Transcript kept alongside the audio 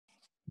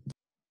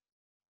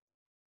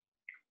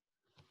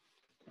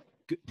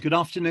Good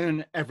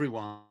afternoon,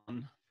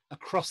 everyone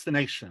across the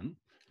nation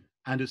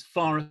and as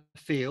far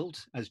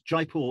afield as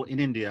Jaipur in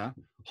India,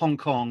 Hong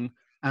Kong,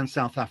 and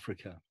South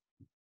Africa.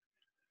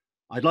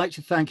 I'd like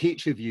to thank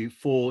each of you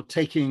for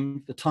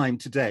taking the time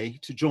today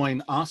to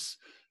join us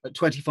at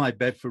 25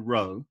 Bedford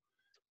Row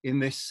in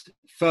this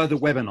further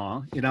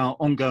webinar in our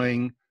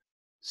ongoing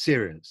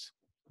series,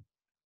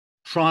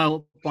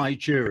 Trial by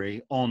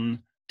Jury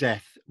on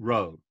Death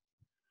Row.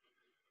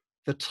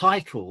 The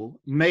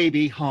title may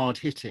be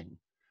hard-hitting,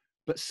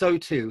 but so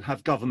too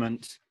have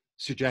government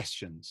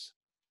suggestions.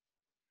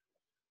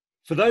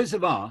 For those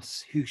of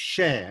us who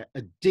share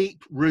a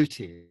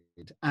deep-rooted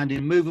and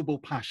immovable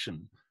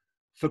passion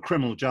for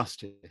criminal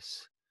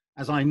justice,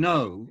 as I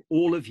know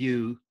all of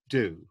you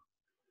do,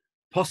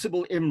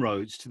 possible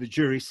inroads to the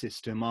jury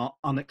system are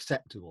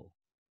unacceptable.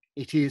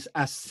 It is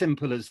as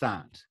simple as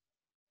that.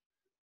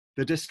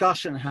 The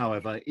discussion,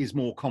 however, is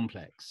more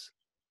complex.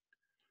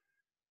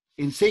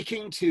 In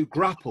seeking to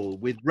grapple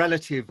with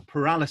relative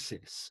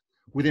paralysis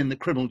within the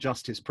criminal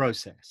justice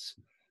process,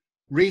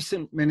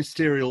 recent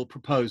ministerial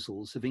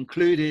proposals have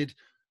included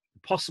the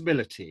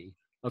possibility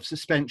of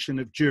suspension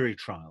of jury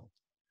trial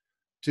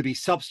to be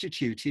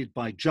substituted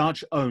by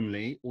judge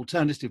only,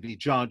 alternatively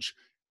judge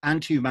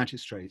and two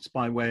magistrates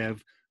by way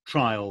of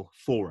trial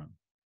forum.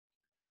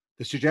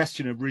 The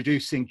suggestion of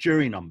reducing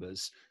jury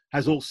numbers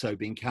has also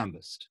been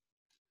canvassed.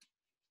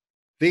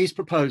 These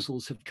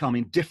proposals have come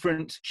in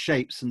different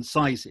shapes and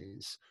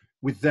sizes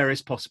with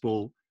various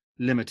possible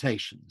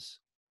limitations.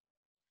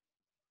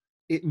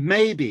 It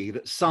may be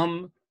that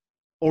some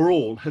or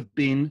all have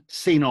been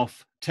seen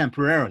off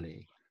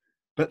temporarily,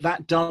 but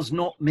that does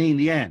not mean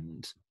the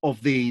end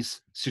of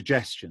these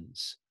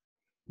suggestions.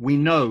 We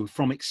know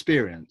from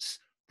experience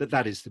that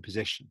that is the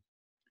position.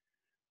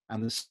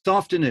 And this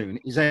afternoon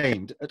is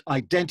aimed at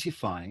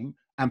identifying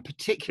and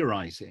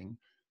particularizing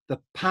the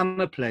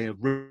panoply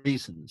of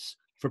reasons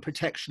for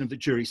protection of the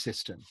jury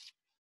system,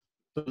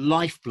 the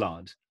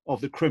lifeblood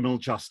of the criminal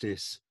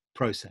justice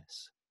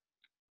process.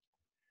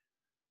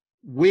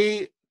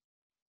 We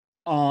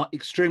are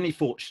extremely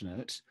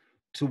fortunate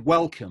to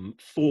welcome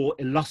four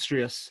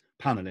illustrious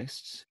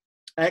panelists,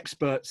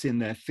 experts in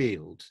their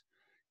field,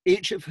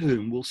 each of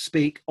whom will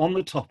speak on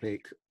the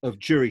topic of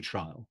jury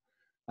trial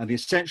and the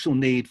essential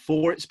need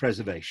for its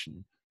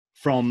preservation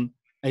from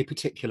a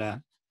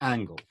particular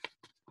angle.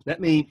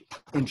 Let me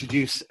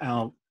introduce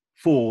our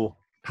four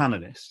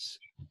panelists.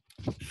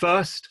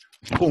 First,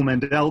 Paul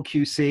Mendel,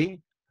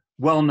 QC,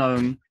 well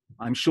known,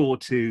 I'm sure,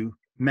 to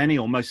many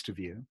or most of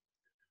you,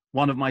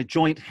 one of my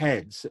joint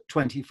heads at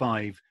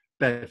 25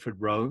 Bedford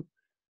Row.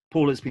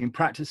 Paul has been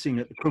practicing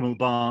at the criminal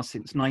bar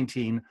since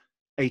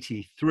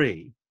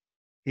 1983.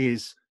 He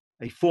is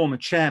a former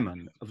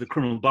chairman of the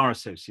Criminal Bar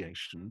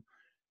Association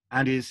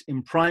and is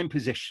in prime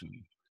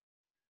position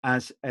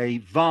as a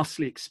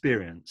vastly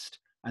experienced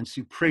and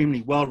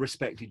supremely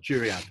well-respected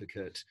jury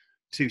advocate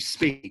to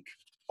speak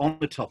on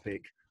the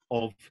topic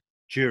of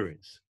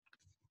juries.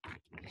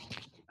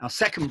 Our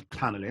second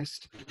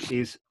panelist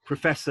is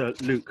Professor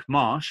Luke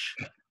Marsh,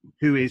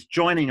 who is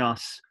joining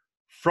us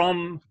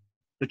from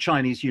the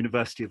Chinese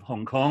University of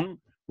Hong Kong,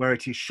 where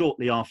it is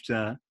shortly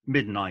after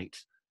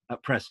midnight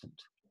at present.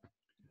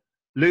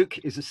 Luke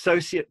is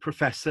Associate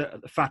Professor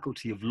at the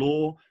Faculty of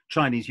Law,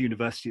 Chinese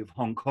University of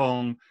Hong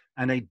Kong,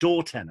 and a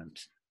door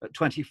tenant at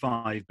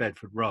 25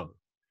 Bedford Row.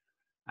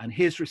 And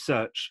his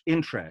research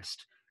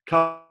interest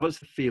covers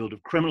the field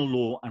of criminal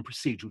law and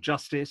procedural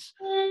justice,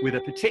 with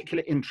a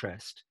particular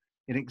interest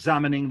in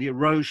examining the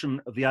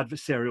erosion of the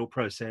adversarial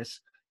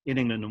process in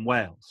England and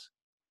Wales.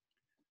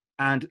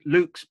 And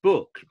Luke's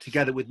book,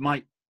 together with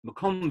Mike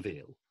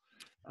McConville,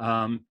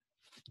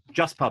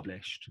 just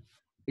published,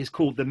 is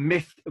called The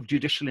Myth of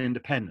Judicial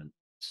Independence,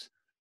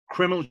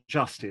 Criminal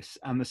Justice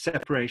and the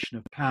Separation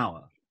of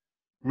Power,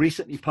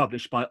 recently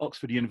published by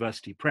Oxford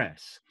University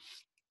Press,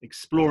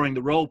 exploring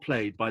the role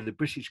played by the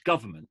British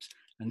government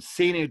and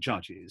senior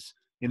judges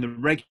in the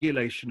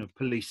regulation of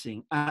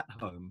policing at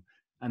home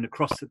and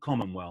across the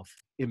Commonwealth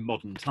in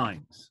modern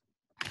times.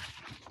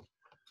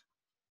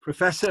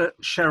 Professor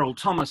Cheryl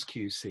Thomas,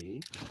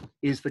 QC,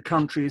 is the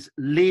country's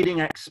leading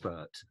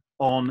expert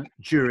on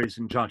juries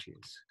and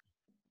judges.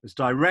 As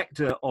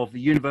director of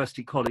the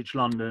University College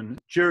London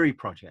Jury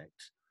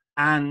Project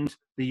and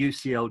the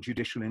UCL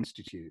Judicial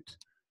Institute,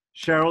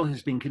 Cheryl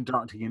has been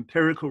conducting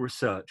empirical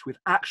research with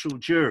actual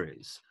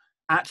juries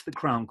at the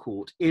Crown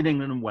Court in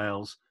England and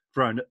Wales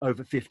for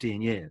over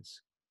 15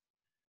 years.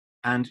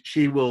 And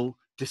she will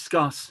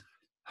discuss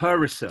her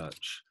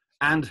research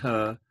and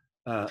her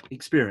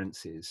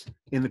experiences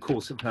in the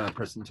course of her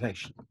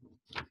presentation.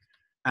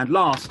 And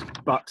last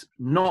but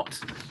not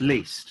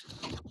least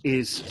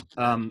is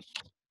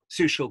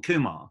Sushil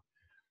Kumar,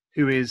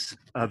 who is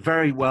a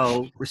very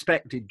well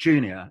respected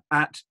junior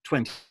at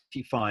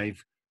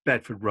 25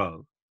 Bedford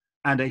Row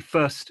and a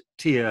first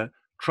tier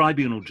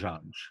tribunal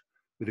judge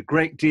with a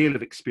great deal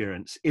of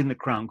experience in the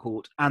Crown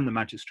Court and the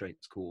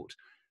Magistrates Court.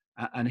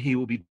 And he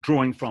will be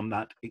drawing from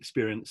that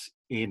experience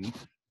in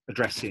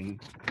addressing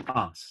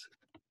us.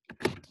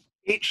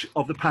 Each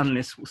of the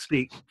panelists will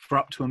speak for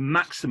up to a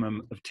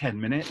maximum of 10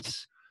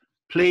 minutes.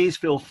 Please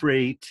feel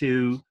free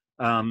to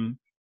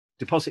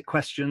deposit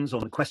questions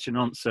on the question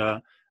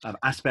answer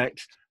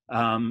aspect,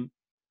 and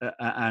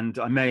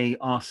I may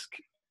ask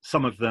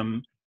some of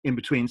them in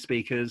between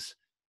speakers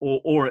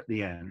or at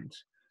the end.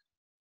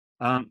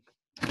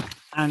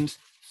 And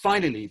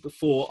finally,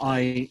 before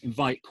I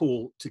invite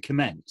Paul to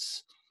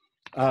commence,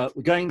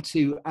 we're going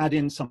to add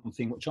in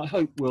something which I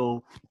hope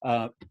will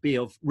be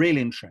of real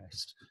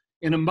interest.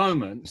 In a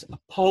moment, a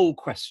poll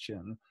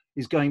question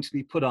is going to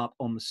be put up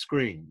on the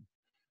screen.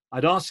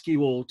 I'd ask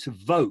you all to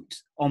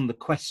vote on the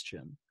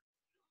question.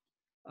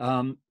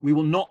 We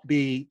will not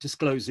be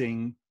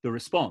disclosing the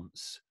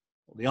response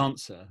or the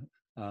answer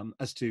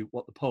as to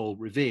what the poll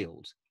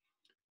revealed,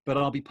 but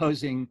I'll be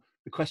posing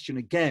the question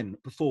again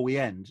before we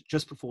end,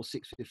 just before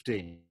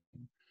 6:15,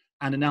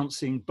 and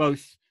announcing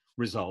both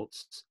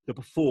results, the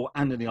before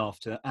and the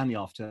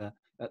after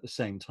at the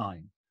same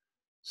time.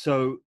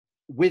 So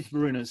with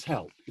Varuna's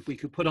help, if we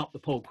could put up the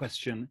poll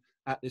question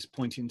at this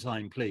point in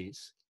time,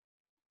 please.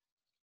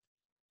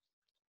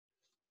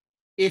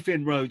 If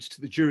inroads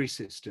to the jury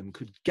system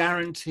could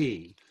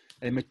guarantee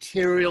a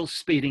material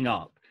speeding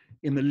up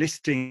in the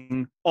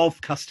listing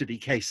of custody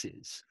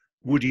cases,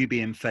 would you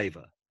be in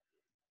favour?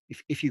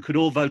 If you could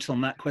all vote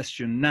on that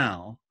question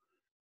now,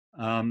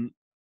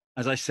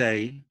 as I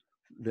say,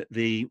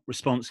 the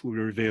response will be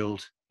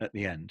revealed at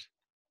the end.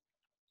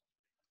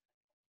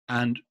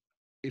 And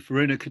if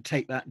Varuna could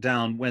take that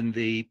down when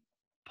the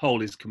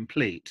poll is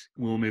complete,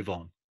 we'll move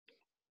on.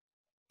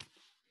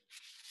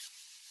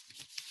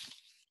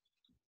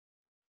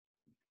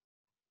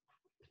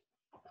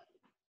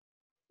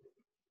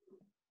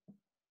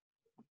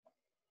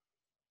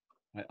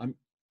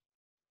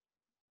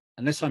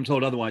 Unless I'm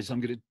told otherwise,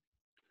 I'm going to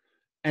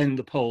end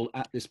the poll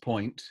at this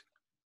point.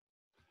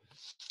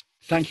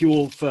 Thank you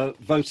all for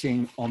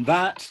voting on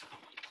that.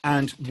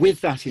 And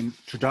with that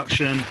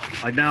introduction,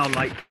 I'd now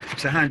like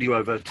to hand you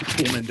over to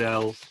Paul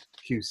Mendell,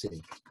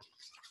 QC.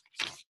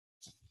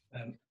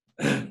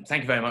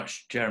 Thank you very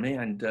much, Jeremy,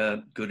 and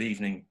good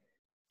evening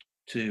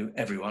to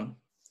everyone.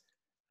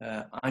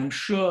 I'm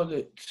sure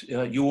that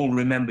you all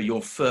remember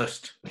your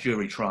first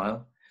jury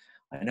trial.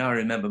 I know I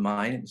remember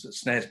mine. It was at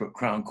Snaresbrook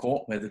Crown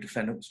Court, where the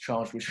defendant was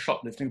charged with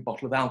shoplifting a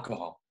bottle of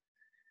alcohol.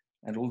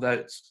 And although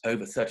it's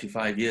over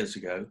 35 years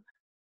ago,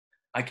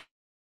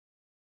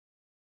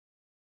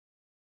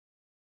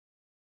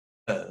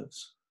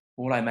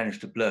 all I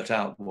managed to blurt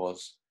out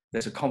was,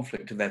 "There's a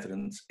conflict of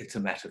evidence, it's a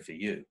matter for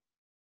you."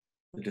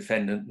 The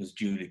defendant was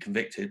duly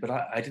convicted, but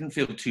I didn't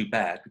feel too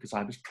bad because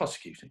I was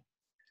prosecuting.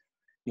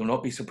 You'll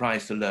not be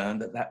surprised to learn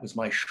that that was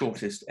my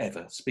shortest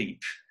ever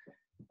speech.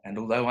 And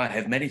although I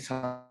have many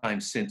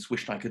times since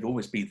wished I could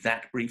always be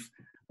that brief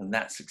and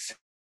that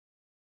successful,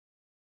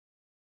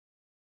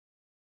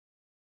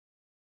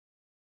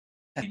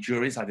 the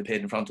juries I've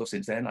appeared in front of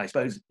since then, I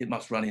suppose it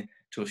must run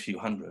into a few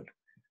hundred.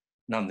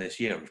 None this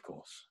year, of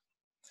course.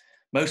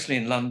 Mostly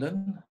in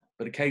London,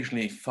 but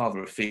occasionally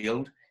farther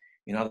afield,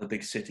 in other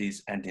big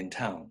cities and in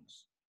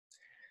towns.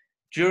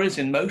 Juries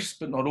in most,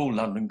 but not all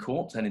London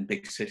courts and in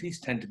big cities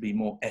tend to be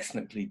more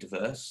ethnically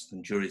diverse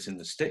than juries in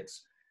the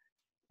sticks.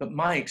 But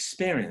my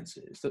experience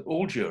is that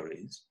all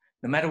juries,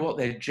 no matter what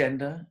their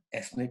gender,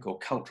 ethnic or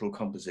cultural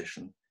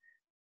composition,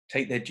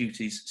 take their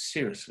duties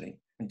seriously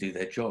and do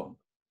their job.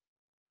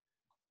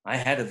 I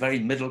had a very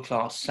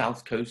middle-class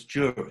South Coast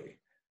jury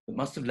that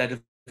must have led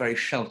a very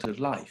sheltered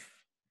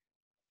life,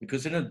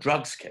 because in a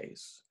drugs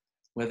case,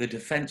 where the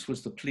defense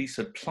was the police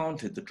had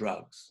planted the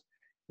drugs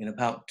in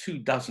about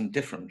 24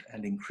 different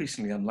and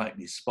increasingly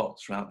unlikely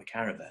spots throughout the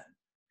caravan,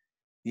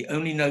 the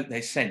only note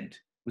they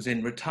sent was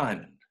in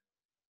retirement,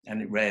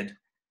 and it read,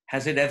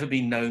 "Has it ever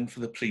been known for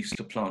the police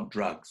to plant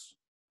drugs?"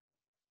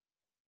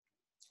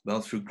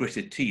 Well, through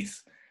gritted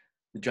teeth,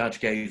 the judge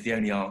gave the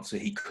only answer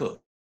he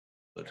could,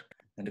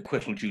 and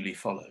acquittal duly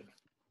followed.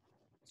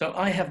 So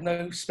I have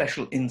no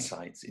special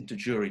insights into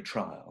jury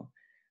trial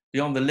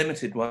beyond the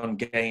limited one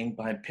gained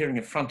by appearing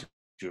in front of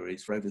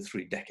juries for over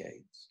 3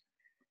 decades.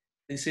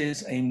 This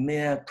is a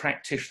mere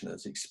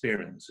practitioner's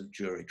experience of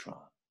jury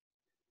trial.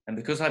 And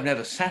because I've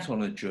never sat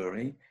on a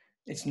jury,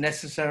 it's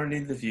necessarily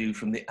the view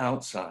from the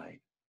outside.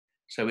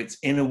 So its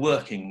inner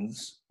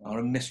workings are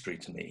a mystery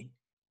to me,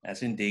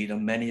 as indeed are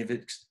many of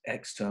its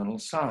external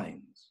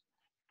signs.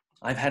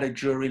 I've had a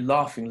jury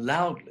laughing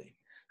loudly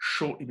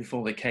shortly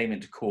before they came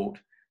into court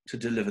to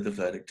deliver the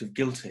verdict of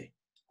guilty.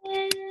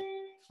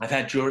 I've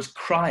had jurors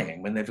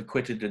crying when they've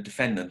acquitted a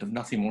defendant of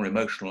nothing more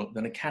emotional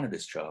than a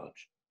cannabis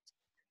charge.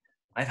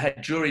 I've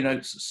had jury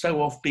notes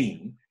so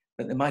off-beam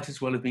that they might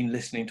as well have been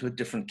listening to a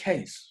different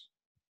case.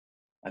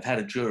 I've had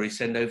a jury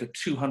send over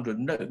 200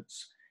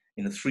 notes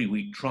in a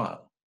 3-week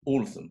trial,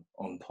 all of them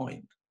on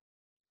point.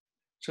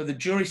 So the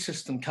jury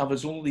system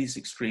covers all these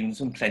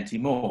extremes and plenty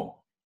more.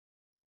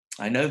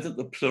 I know that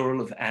the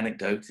plural of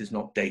anecdote is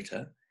not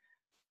data,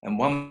 and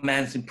one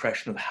man's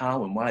impression of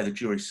how and why the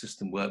jury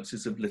system works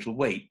is of little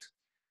weight.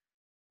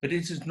 But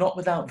it is not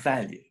without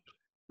value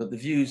that the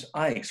views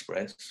I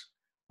express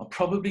are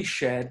probably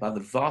shared by the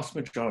vast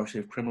majority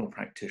of criminal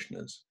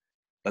practitioners,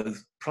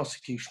 both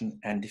prosecution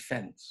and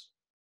defense.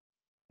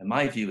 And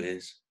my view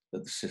is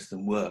that the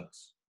system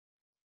works.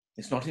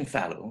 It's not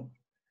infallible.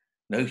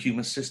 No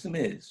human system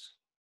is,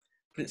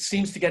 but it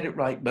seems to get it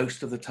right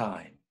most of the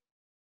time.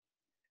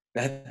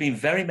 There have been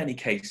very many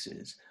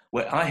cases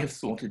where I have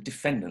thought a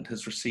defendant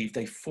has received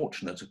a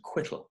fortunate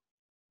acquittal,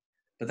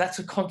 but that's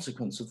a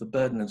consequence of the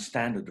burden and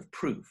standard of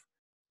proof,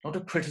 not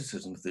a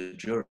criticism of the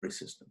jury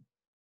system.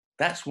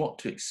 That's what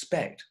to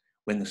expect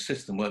when the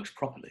system works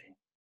properly.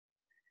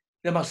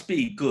 There must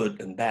be good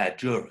and bad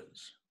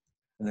jurors,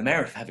 and the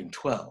merit of having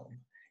 12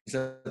 is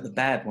that the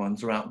bad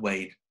ones are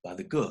outweighed by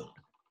the good.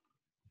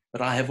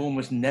 But I have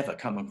almost never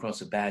come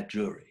across a bad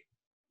jury.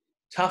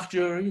 Tough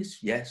juries,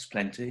 yes,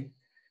 plenty.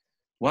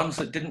 Ones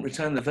that didn't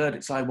return the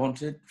verdicts I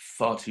wanted,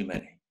 far too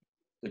many.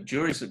 But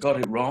juries that got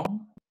it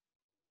wrong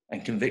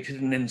and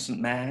convicted an innocent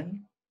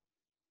man,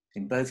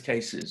 in both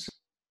cases,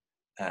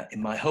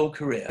 in my whole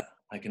career,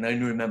 I can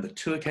only remember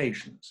 2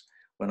 occasions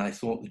when I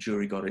thought the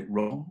jury got it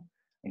wrong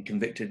and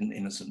convicted an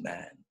innocent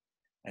man.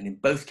 And in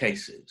both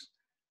cases,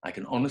 I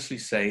can honestly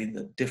say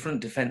that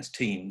different defense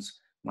teams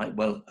might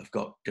well have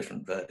got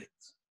different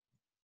verdicts.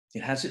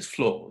 It has its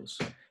flaws.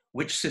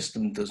 Which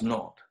system does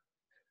not?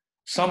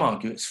 Some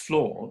argue it's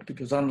flawed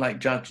because, unlike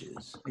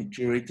judges, a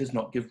jury does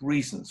not give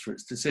reasons for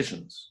its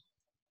decisions.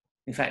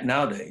 In fact,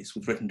 nowadays,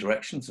 with written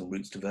directions and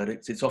routes to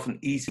verdicts, it's often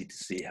easy to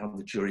see how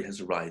the jury has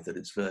arrived at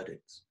its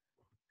verdicts.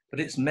 But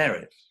its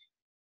merits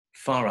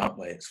far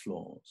outweigh its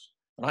flaws.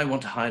 And I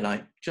want to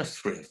highlight just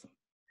 3 of them: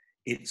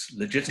 its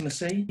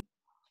legitimacy,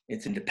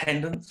 its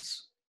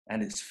independence,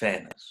 and its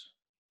fairness.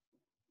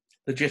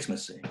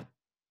 Legitimacy.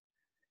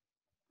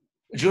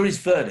 A jury's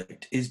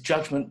verdict is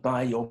judgment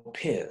by your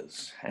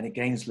peers, and it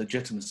gains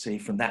legitimacy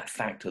from that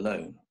fact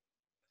alone.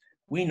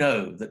 We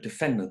know that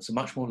defendants are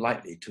much more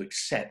likely to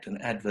accept an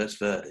adverse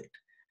verdict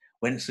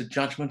when it's a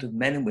judgment of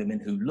men and women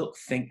who look,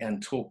 think,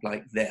 and talk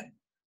like them,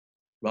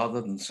 rather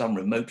than some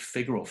remote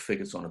figure or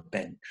figures on a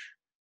bench.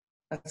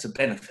 That's a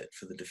benefit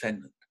for the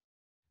defendant.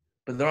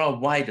 But there are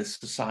wider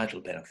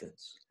societal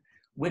benefits.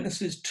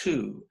 Witnesses,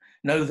 too,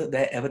 know that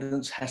their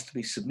evidence has to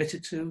be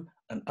submitted to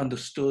and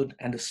understood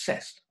and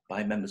assessed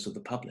by members of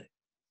the public.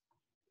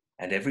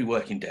 And every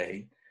working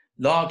day,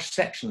 large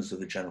sections of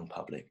the general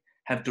public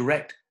have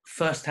direct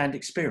first-hand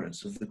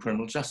experience of the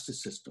criminal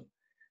justice system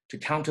to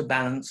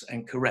counterbalance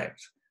and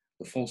correct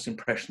the false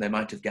impression they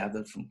might have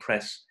gathered from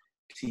press,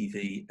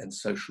 TV, and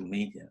social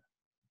media.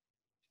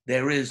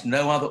 There is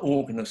no other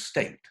organ of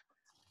state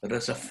that,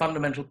 as a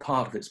fundamental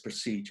part of its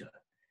procedure,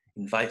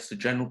 invites the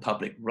general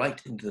public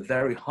right into the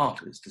very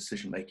heart of its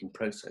decision-making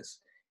process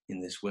in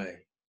this way.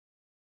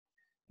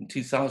 In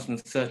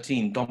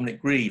 2013,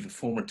 Dominic Grieve, a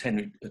former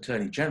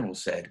Attorney General,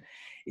 said,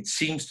 "It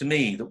seems to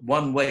me that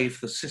one way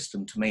for the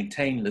system to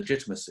maintain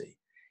legitimacy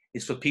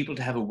is for people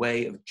to have a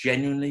way of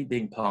genuinely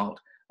being part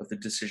of the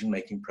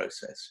decision-making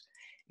process.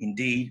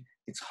 Indeed,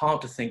 it's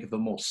hard to think of a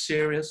more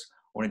serious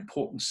or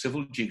important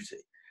civil duty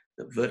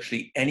that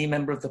virtually any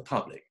member of the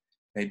public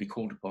may be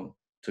called upon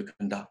to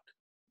conduct."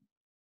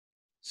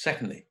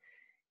 Secondly,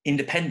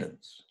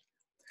 independence.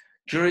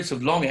 Juries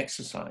have long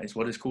exercised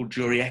what is called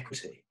jury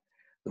equity,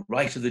 the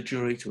right of the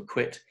jury to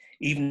acquit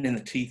even in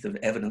the teeth of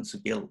evidence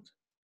of guilt.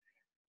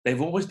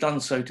 They've always done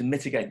so to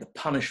mitigate the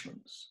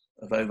punishments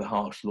of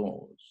over-harsh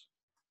laws.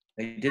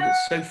 They did it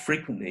so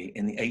frequently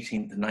in the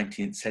 18th and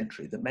 19th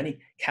century that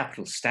many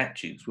capital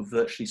statutes were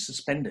virtually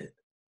suspended.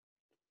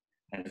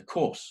 And of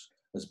course,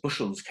 as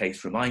Bushel's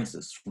case reminds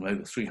us from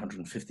over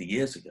 350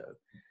 years ago,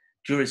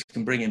 juries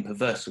can bring in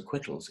perverse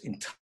acquittals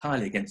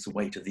entirely against the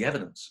weight of the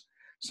evidence,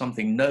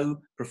 something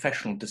no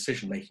professional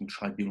decision-making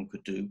tribunal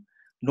could do,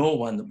 nor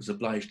one that was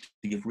obliged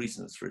to give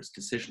reasons for its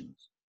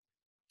decisions.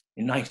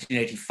 In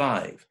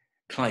 1985,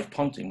 Clive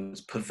Ponting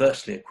was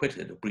perversely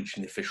acquitted of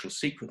breaching the Official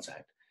Secrets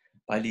Act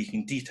by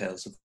leaking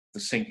details of the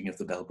sinking of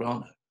the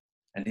Belgrano.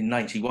 And in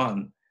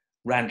 91,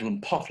 Randall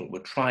and Pottle were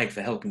tried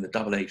for helping the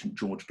double agent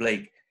George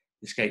Blake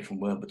escape from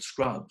Wormwood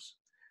Scrubs.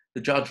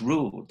 The judge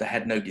ruled they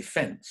had no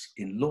defence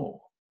in law,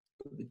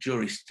 but the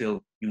jury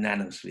still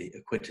unanimously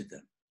acquitted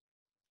them.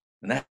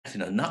 And that,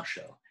 in a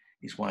nutshell,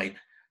 is why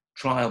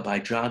trial by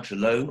judge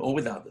alone or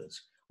with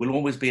others will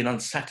always be an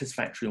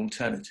unsatisfactory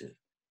alternative,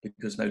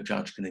 because no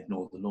judge can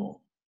ignore the law.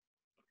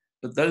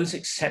 But those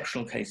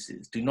exceptional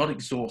cases do not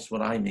exhaust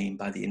what I mean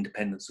by the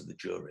independence of the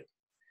jury.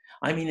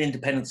 I mean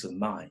independence of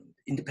mind,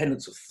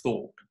 independence of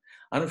thought,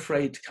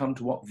 unafraid to come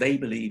to what they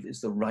believe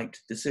is the right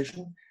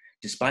decision,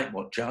 despite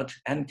what judge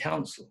and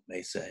counsel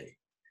may say.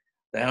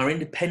 They are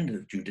independent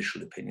of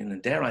judicial opinion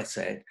and, dare I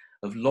say it,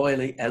 of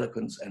loyalty,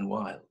 eloquence, and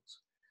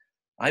wiles.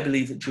 I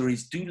believe that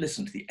juries do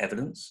listen to the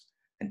evidence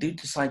and do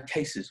decide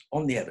cases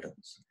on the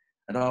evidence,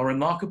 and are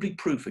remarkably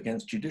proof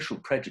against judicial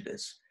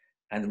prejudice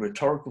and the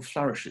rhetorical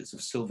flourishes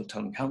of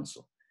silver-tongued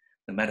counsel,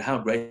 no matter how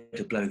great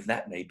a blow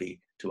that may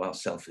be to our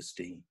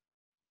self-esteem.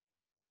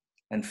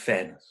 And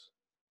fairness.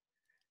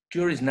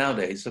 Juries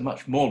nowadays are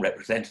much more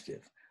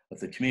representative of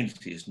the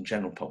communities and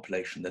general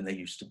population than they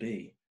used to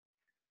be.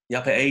 The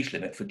upper age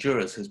limit for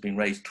jurors has been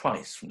raised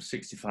twice, from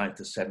 65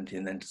 to 70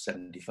 and then to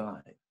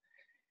 75.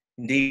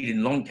 Indeed,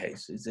 in long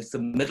cases, it's the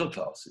middle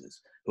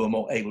classes who are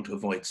more able to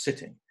avoid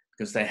sitting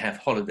because they have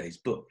holidays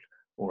booked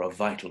or are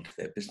vital to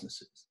their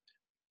businesses.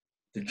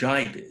 The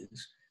jibe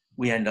is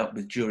we end up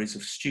with juries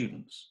of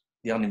students,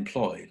 the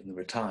unemployed and the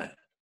retired.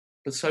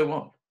 But so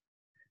what?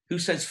 Who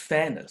says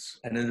fairness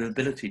and an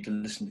ability to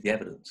listen to the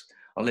evidence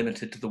are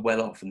limited to the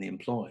well-off and the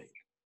employed?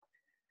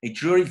 A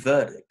jury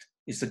verdict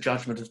is the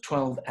judgment of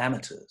 12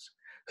 amateurs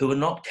who are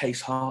not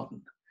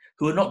case-hardened,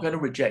 who are not going to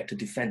reject a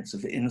defense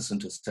of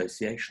innocent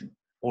association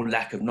or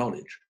lack of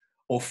knowledge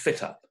or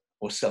fit-up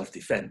or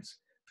self-defense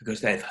because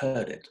they have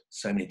heard it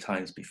so many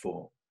times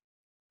before.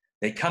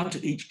 They come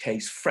to each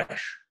case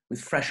fresh,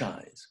 with fresh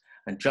eyes,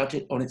 and judge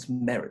it on its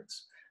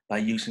merits by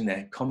using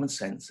their common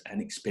sense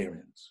and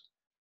experience.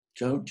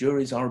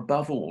 Juries are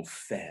above all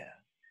fair.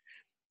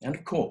 And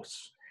of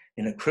course,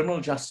 in a criminal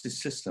justice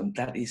system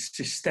that is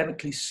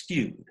systemically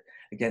skewed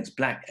against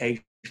Black,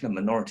 Asian and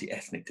minority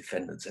ethnic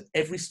defendants at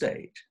every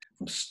stage,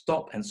 from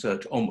stop and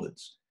search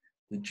onwards,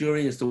 the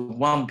jury is the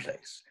one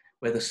place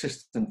where the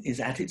system is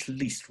at its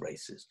least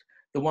racist,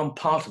 the one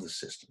part of the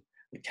system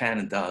that can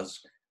and does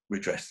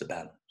redress the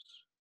balance.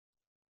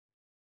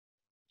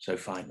 So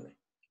finally,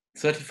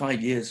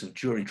 35 years of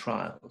jury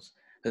trials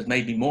has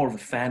made me more of a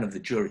fan of the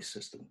jury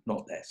system,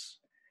 not less.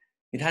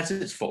 It has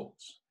its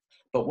faults,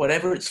 but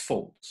whatever its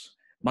faults,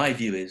 my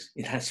view is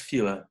it has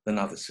fewer than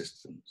other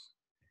systems.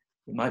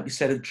 It might be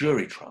said of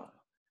jury trial,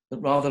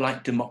 but rather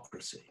like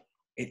democracy,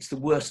 it's the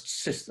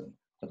worst system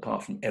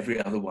apart from every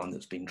other one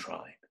that's been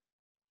tried.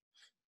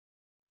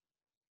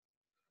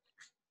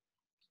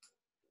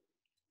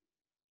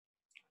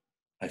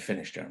 I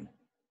finished, Jeremy.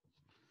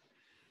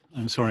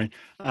 I'm sorry.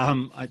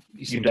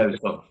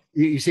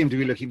 You seem to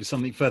be looking for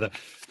something further.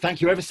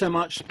 Thank you ever so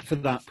much for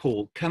that,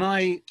 Paul. Can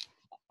I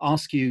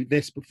ask you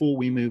this before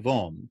we move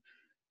on?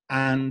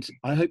 And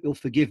I hope you'll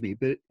forgive me,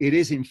 but it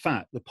is in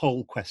fact the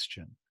poll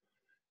question.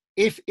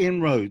 If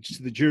inroads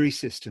to the jury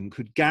system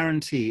could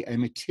guarantee a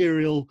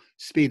material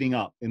speeding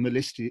up in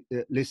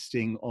the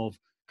listing of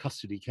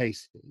custody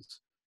cases,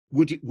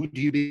 would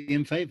you be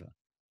in favour?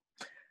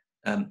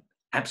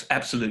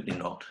 Absolutely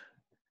not.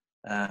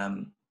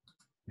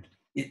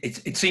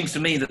 It seems to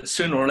me that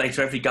sooner or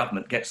later every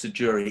government gets the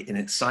jury in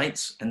its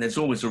sights, and there's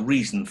always a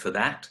reason for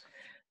that.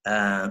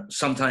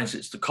 Sometimes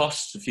it's the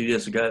costs. A few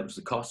years ago it was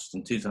the costs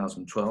in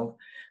 2012.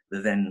 The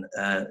then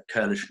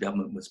coalition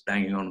government was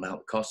banging on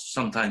about costs.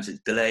 Sometimes it's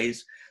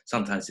delays,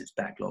 sometimes it's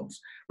backlogs.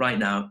 Right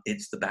now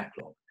it's the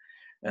backlog.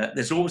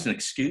 There's always an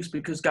excuse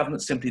because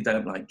governments simply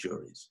don't like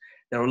juries.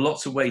 There are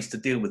lots of ways to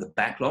deal with a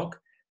backlog.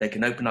 They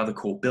can open other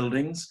court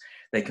buildings.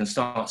 They can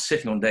start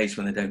sitting on days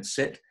when they don't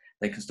sit.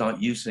 They can start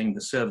using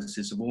the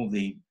services of all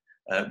the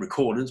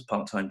recorders,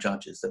 part-time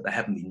judges that they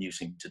haven't been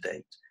using to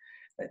date.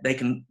 They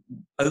can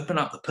open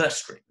up the purse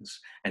strings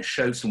and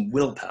show some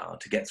willpower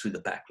to get through the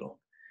backlog.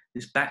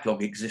 This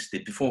backlog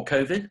existed before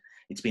COVID.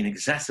 It's been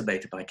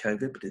exacerbated by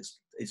COVID, but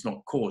it's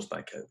not caused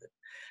by COVID.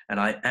 And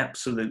I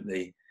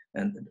absolutely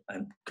and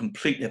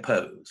completely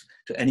oppose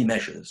to any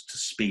measures to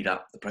speed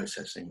up the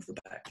processing of the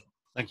backlog.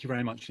 Thank you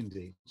very much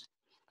indeed.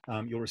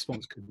 Your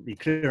response could be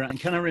clearer. And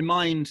can I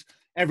remind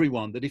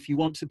everyone that if you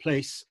want to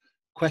place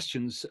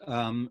questions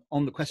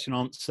on the question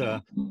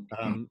answer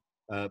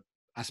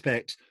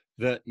aspect,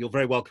 that you're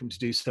very welcome to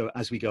do so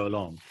as we go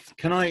along.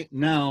 Can I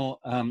now,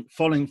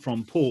 following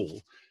from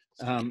Paul,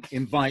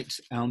 invite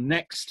our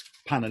next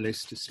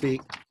panelist to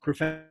speak,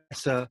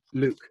 Professor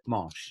Luke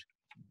Marsh.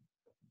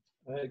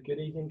 Good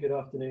evening, good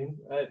afternoon.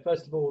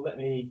 First of all, let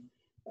me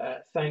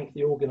thank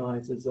the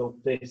organisers of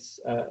this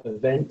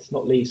event,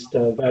 not least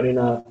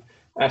Verena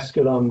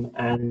Asculum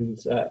and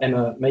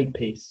Emma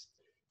Makepeace,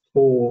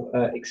 for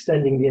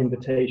extending the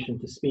invitation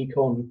to speak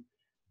on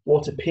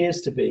what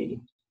appears to be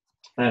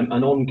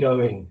an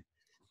ongoing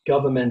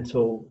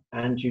governmental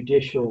and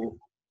judicial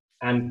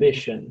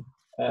ambition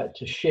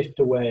to shift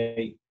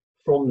away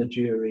from the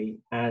jury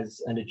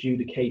as an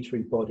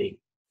adjudicatory body.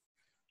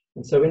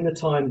 And so in the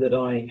time that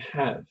I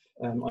have,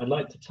 I'd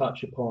like to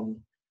touch upon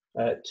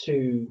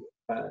two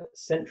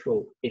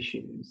central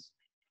issues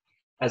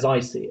as I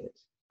see it.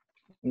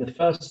 And the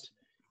first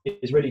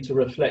is really to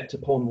reflect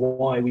upon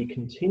why we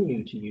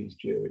continue to use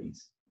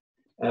juries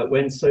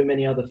when so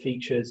many other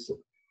features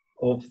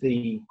of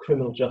the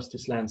criminal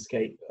justice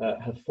landscape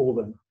have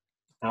fallen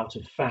out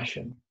of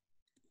fashion.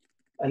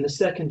 And the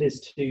second is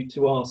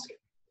to ask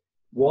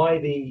why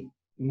the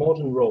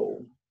modern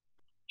role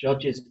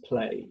judges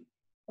play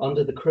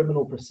under the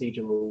criminal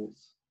procedure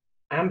rules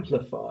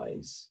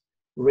amplifies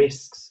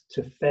risks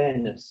to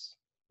fairness,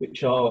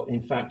 which are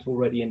in fact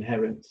already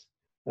inherent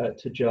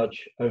to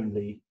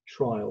judge-only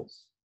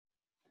trials.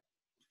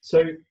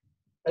 So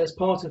as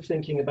part of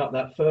thinking about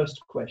that first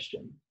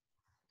question,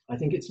 I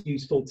think it's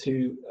useful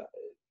to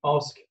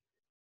ask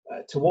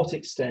to what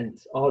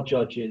extent are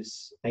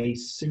judges a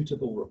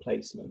suitable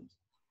replacement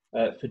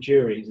for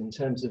juries in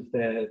terms of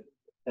their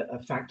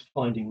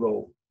fact-finding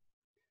role.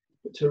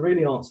 But to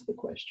really answer the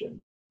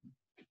question,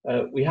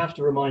 we have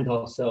to remind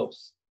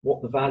ourselves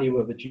what the value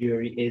of a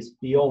jury is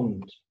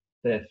beyond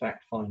their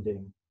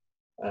fact-finding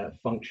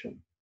function.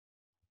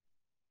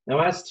 Now,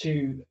 as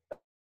to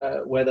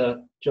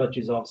whether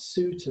judges are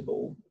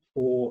suitable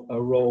for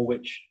a role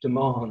which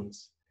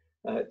demands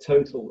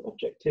total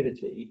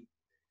objectivity,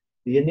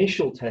 the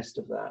initial test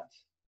of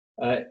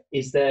that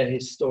is their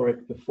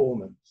historic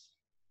performance.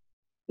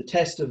 The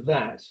test of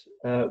that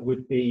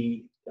would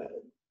be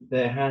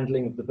their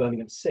handling of the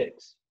Birmingham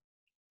Six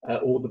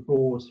or the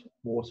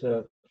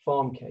Broadwater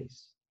Farm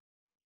case.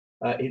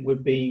 It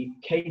would be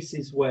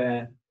cases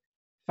where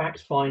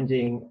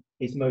fact-finding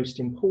is most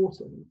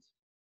important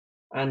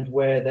and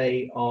where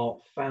they are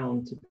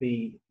found to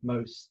be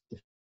most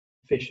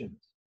deficient.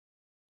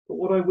 But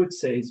what I would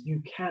say is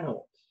you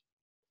cannot,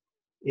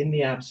 in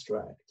the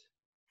abstract,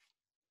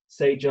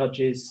 say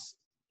judges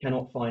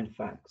cannot find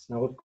facts.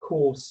 Now, of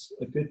course,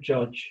 a good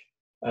judge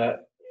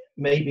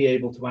may be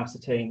able to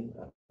ascertain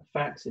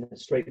facts in a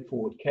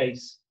straightforward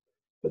case,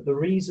 but the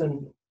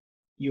reason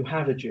you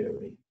have a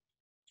jury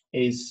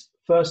is,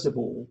 first of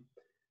all,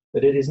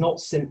 that it is not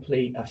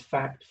simply a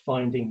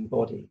fact-finding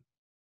body.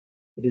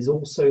 It is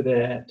also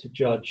there to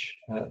judge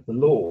the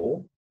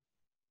law.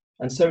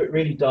 And so it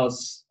really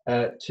does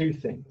two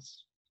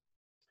things.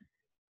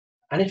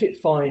 And if it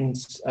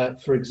finds,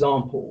 for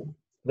example,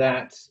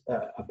 that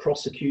a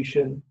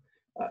prosecution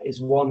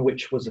is one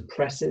which was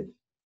oppressive,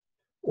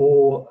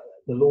 or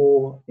the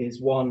law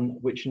is one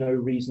which no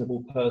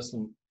reasonable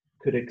person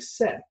could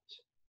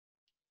accept,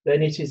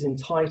 then it is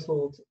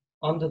entitled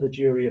under the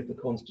jury of the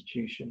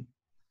Constitution,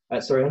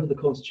 under the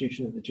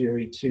Constitution of the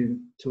jury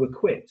to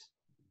acquit.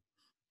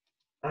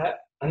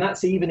 And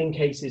that's even in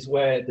cases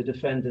where the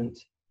defendant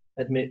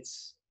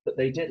admits that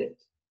they did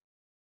it.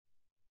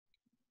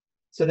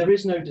 So there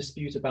is no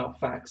dispute about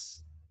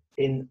facts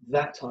in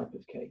that type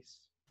of case.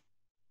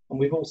 And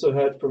we've also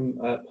heard from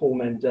Paul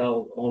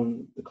Mendel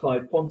on the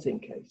Clive Ponting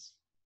case.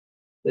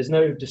 There's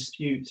no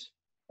dispute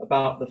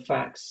about the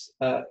facts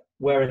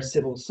where a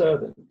civil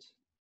servant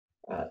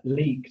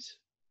leaked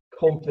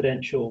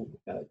confidential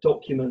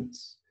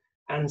documents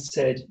and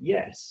said,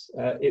 yes,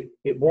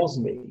 it was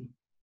me,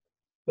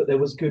 but there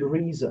was good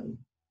reason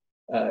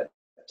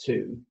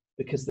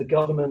because the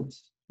government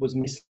was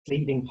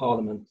misleading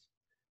Parliament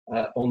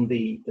on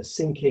the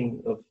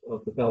sinking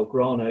of the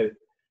Belgrano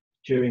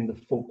during the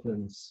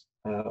Falklands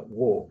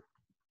War.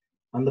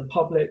 And the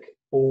public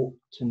ought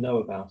to know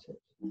about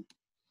it.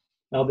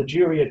 Now, the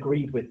jury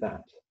agreed with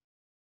that,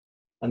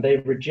 and they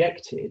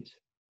rejected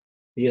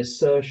the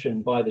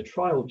assertion by the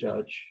trial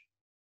judge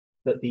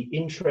that the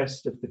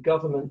interest of the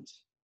government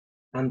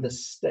and the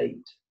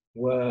state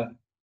were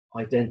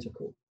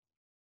identical.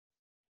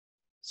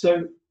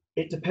 So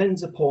it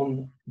depends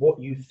upon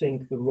what you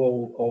think the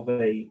role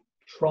of a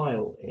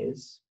trial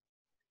is.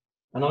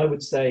 And I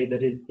would say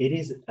that it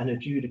is an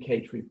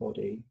adjudicatory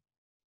body,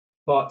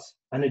 but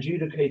an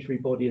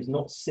adjudicatory body is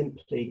not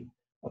simply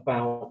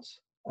about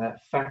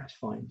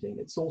fact-finding.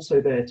 It's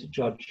also there to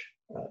judge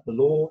the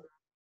law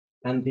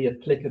and the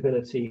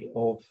applicability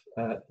of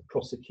the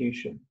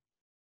prosecution.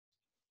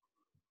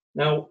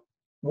 Now,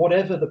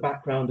 whatever the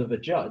background of a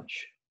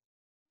judge,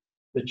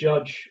 the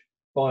judge,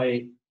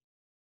 by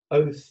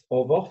oath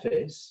of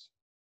office,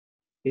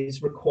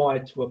 is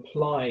required to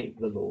apply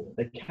the law.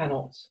 They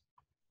cannot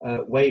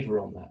waver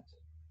on that.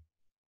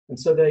 And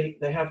so they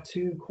have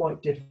two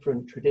quite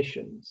different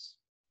traditions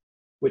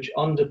which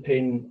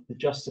underpin the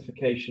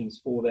justifications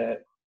for their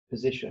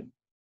position.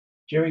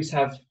 Juries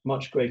have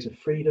much greater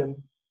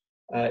freedom,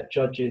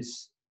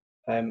 judges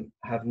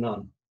have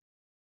none.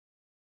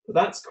 But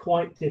that's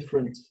quite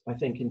different, I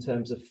think, in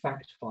terms of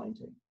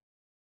fact-finding.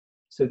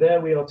 So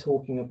there we are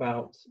talking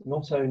about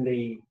not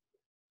only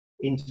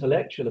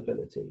intellectual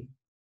ability,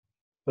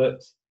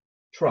 but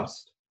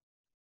trust,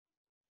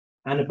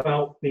 and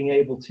about being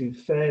able to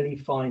fairly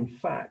find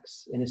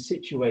facts in a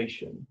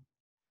situation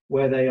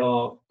where they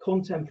are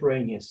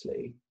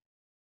contemporaneously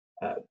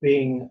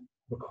being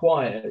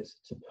required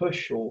to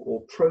push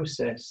or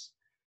process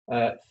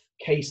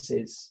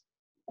cases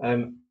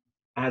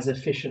as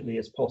efficiently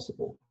as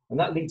possible. And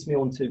that leads me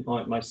on to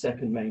my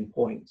second main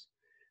point,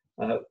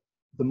 the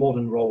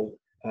modern role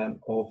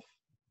of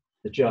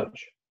the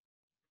judge.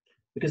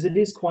 Because it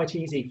is quite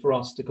easy for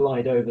us to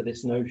glide over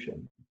this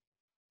notion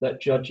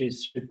that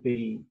judges should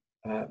be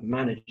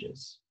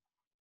managers.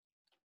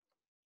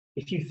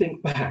 If you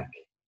think back,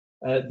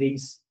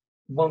 these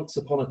once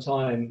upon a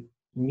time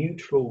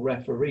neutral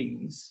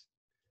referees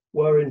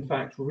were in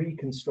fact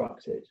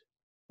reconstructed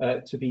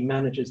to be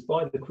managers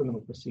by the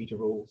criminal procedure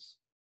rules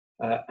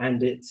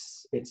and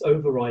its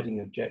overriding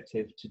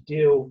objective to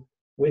deal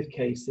with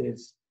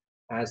cases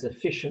as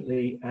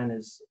efficiently and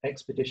as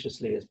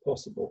expeditiously as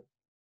possible.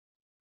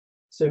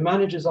 So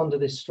managers under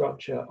this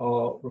structure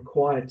are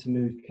required to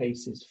move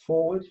cases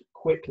forward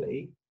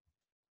quickly,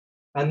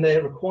 and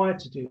they're required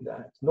to do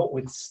that,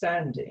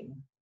 notwithstanding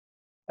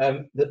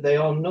that they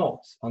are not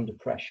under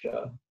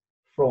pressure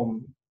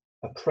from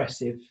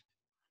oppressive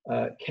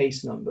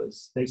case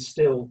numbers. They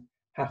still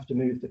have to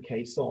move the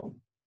case on.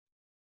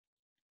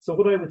 So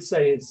what I would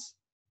say is,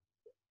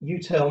 you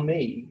tell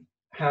me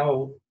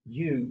how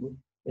you,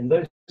 in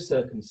those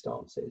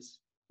circumstances,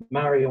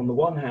 marry on the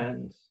one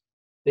hand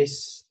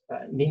this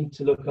need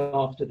to look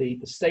after the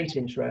state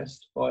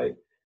interest by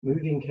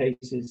moving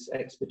cases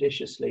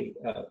expeditiously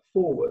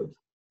forward,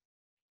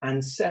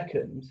 and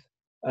second,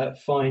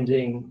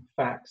 finding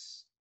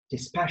facts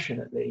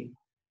dispassionately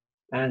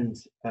and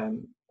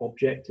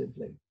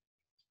objectively.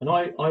 And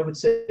I would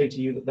say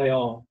to you that they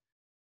are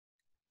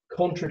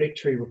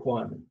contradictory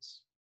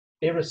requirements,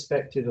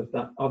 irrespective of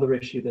that other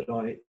issue that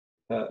I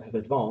have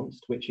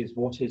advanced, which is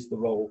what is the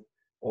role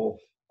of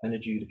an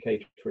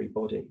adjudicatory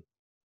body.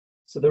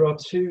 So there are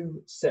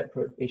two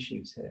separate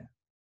issues here.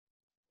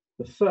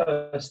 The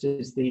first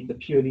is the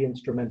purely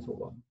instrumental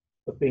one,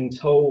 of being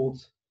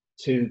told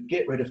to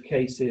get rid of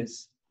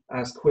cases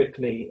as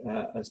quickly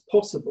as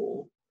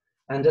possible,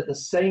 and at the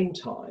same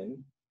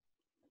time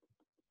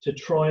to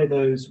try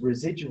those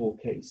residual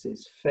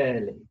cases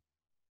fairly.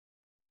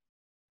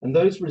 And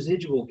those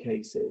residual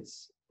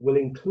cases will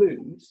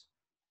include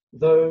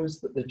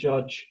those that the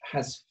judge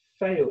has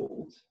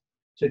failed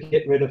to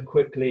get rid of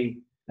quickly,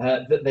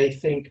 that they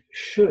think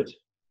should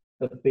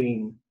have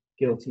been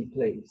guilty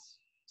pleas.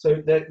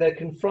 So they're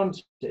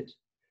confronted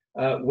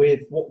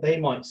with what they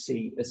might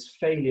see as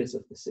failures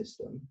of the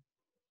system.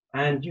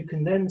 And you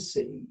can then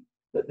see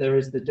that there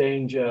is the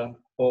danger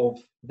of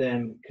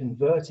them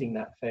converting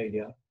that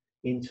failure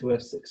into a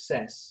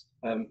success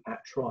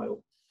at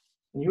trial.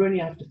 And you only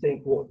have to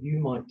think what you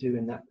might do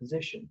in that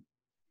position,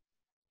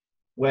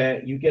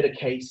 where you get a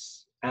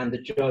case and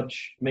the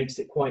judge makes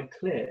it quite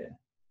clear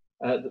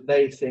that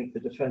they think the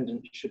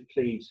defendant should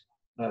plead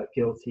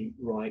guilty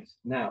right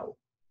now.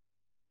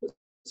 But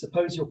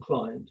suppose your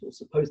client, or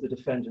suppose the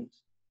defendant,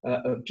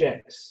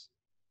 objects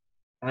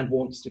and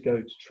wants to go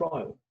to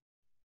trial.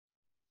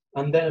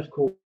 And then, of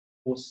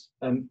course,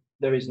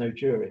 there is no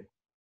jury.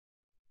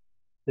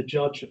 The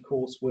judge, of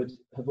course, would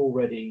have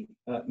already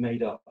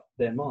made up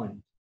their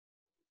mind.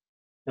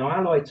 Now,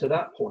 allied to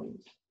that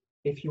point,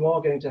 if you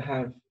are going to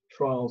have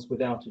trials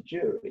without a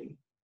jury,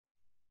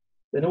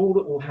 then all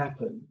that will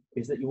happen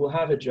is that you will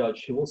have a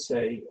judge who will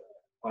say,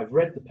 I've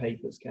read the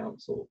papers,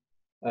 counsel.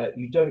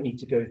 You don't need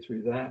to go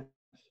through that.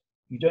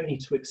 You don't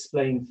need to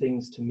explain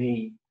things to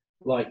me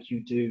like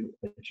you do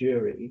a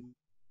jury.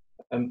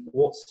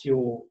 What's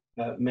your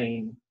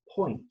main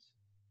point?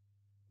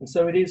 And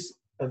so it is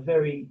a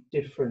very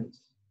different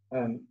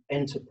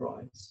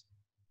enterprise.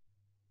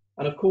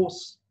 And of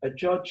course, a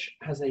judge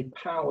has a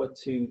power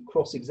to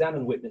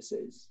cross-examine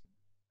witnesses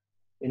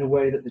in a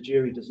way that the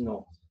jury does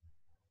not.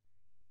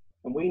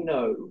 And we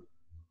know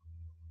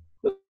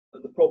that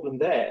the problem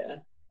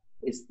there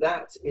is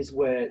that is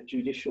where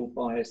judicial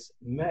bias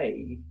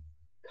may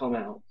come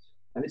out.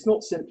 And it's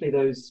not simply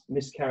those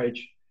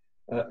miscarriage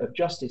of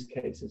justice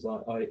cases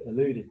I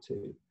alluded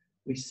to.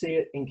 We see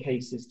it in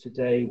cases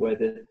today where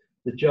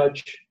the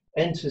judge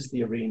enters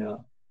the arena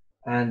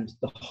and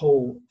the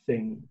whole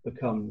thing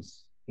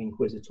becomes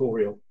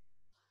inquisitorial.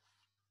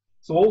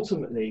 So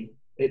ultimately,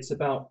 it's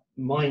about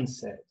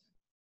mindset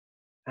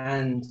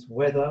and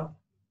whether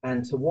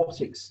and to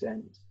what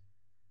extent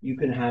you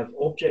can have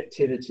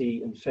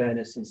objectivity and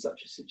fairness in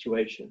such a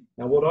situation.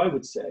 Now, what I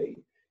would say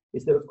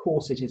is that, of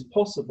course, it is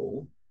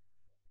possible,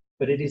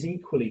 but it is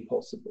equally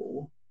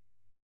possible.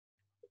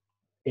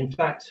 In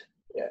fact,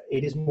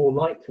 it is more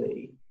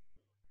likely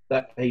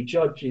that a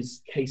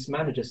judge's case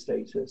manager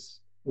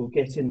status will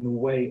get in the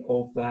way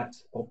of that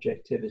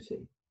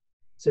objectivity.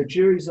 So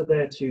juries are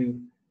there to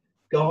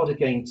guard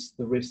against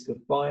the risk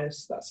of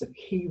bias. That's a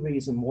key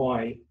reason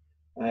why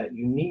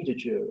you need a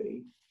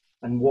jury,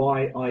 and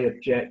why I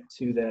object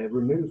to their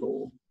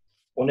removal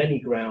on any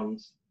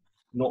grounds,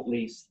 not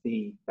least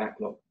the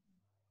backlog.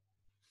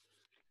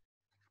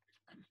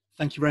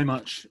 Thank you very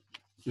much,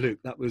 Luke.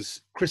 That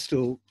was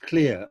crystal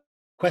clear.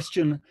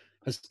 Question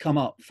has come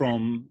up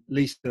from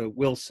Lisa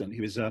Wilson,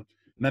 who is a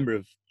member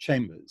of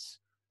Chambers,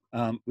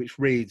 which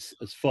reads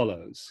as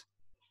follows.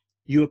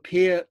 You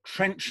appear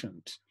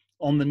trenchant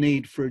on the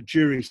need for a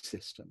jury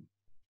system,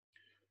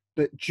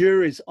 but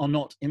juries are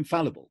not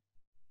infallible.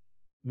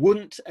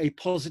 Wouldn't a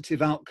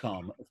positive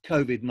outcome of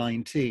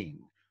COVID-19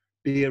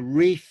 be a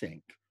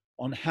rethink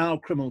on how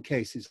criminal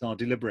cases are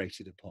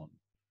deliberated upon,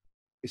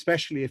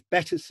 especially if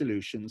better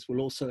solutions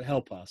will also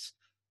help us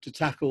to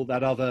tackle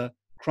that other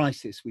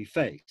crisis we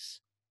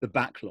face, the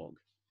backlog?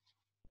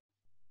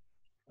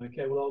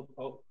 Okay, well,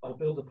 I'll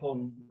build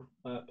upon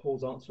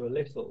Paul's answer a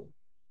little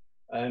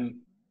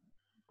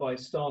by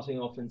starting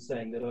off and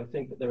saying that I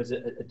think that there is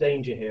a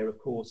danger here, of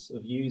course,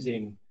 of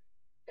using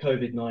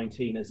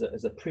COVID-19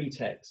 as a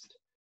pretext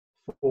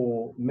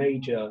for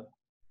major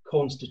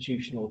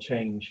constitutional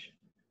change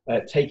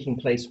taking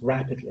place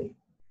rapidly.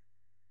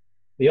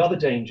 The other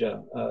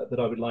danger that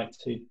I would like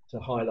to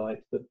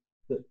highlight that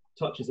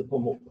touches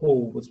upon what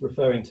Paul was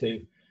referring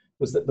to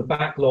was that the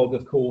backlog,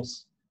 of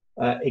course,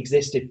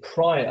 existed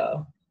prior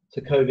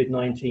to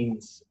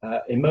COVID-19's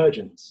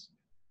emergence.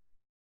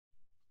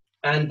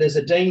 And there's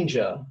a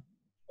danger,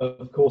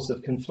 of course,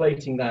 of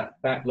conflating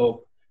that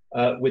backlog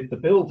with the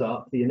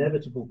build-up, the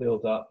inevitable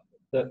build-up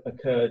that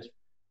occurred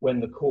when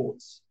the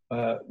courts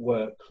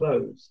were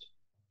closed.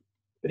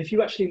 But if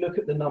you actually look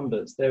at the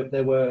numbers,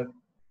 there were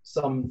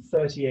some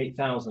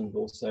 38,000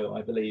 or so,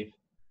 I believe,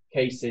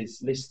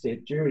 cases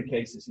listed, jury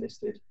cases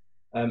listed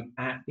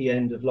at the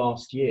end of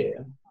last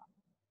year.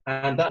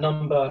 And that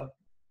number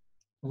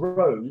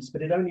rose,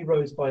 but it only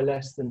rose by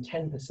less than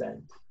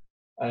 10%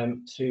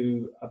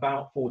 to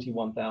about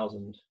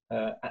 41,000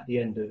 at the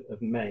end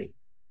of May.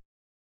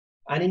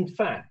 And in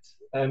fact,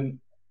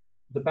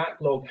 the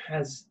backlog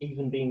has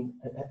been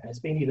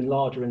even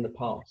larger in the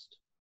past.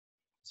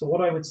 So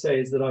what I would say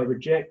is that I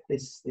reject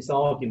this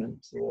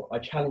argument, or I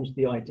challenge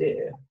the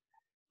idea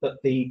that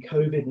the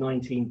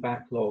COVID-19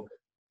 backlog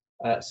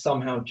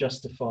somehow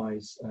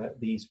justifies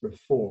these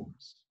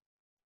reforms.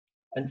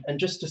 And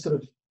just to sort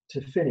of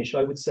to finish,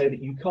 I would say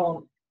that you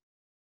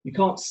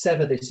can't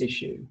sever this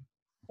issue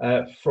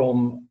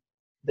from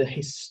the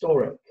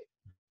historic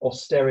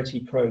austerity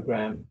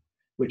program,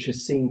 which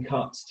has seen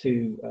cuts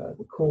to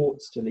the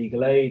courts, to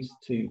legal aid,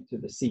 to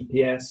the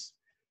CPS,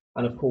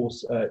 and of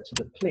course to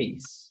the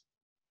police.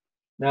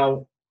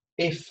 Now,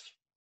 if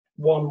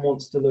one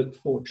wants to look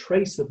for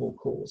traceable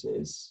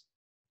causes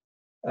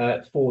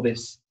for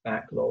this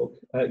backlog,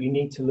 you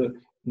need to look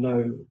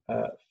no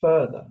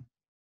further.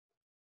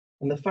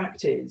 And the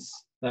fact is,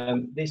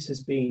 this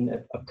has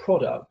been a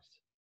product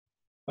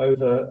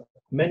over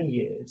many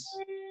years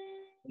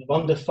of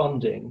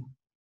underfunding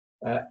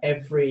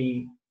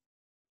every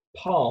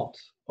part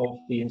of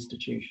the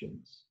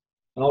institutions.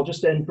 And I'll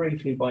just end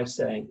briefly by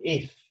saying,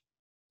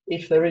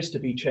 if there is to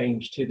be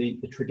change to the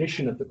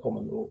tradition of the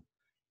common law,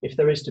 if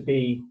there is to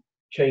be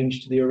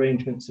change to the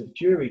arrangements of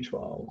jury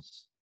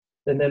trials,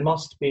 then there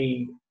must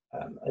be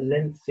a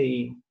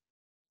lengthy,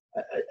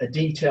 a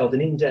detailed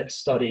and in-depth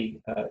study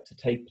to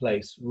take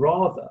place,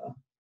 rather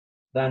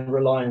than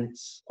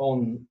reliance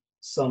on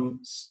some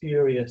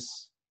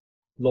spurious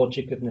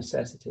logic of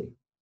necessity.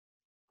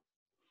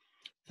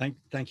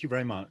 Thank you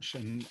very much,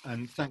 and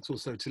thanks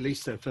also to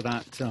Lisa for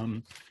that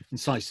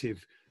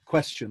incisive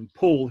question.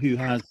 Paul, who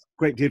has a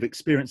great deal of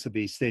experience of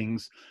these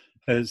things,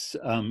 has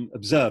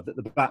observed that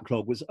the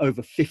backlog was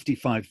over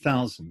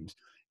 55,000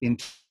 in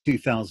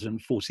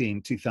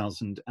 2014,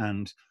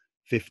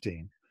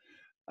 2015.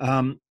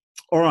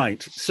 All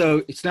right,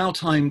 so it's now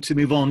time to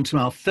move on to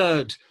our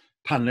third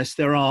panelist.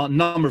 There are a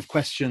number of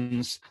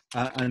questions,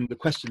 and the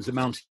questions are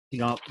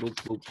mounting up.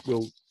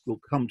 We'll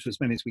come to as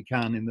many as we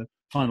can in the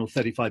final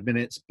 35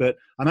 minutes, but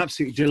I'm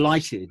absolutely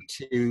delighted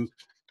to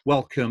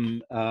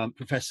welcome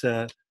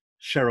Professor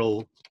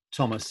Cheryl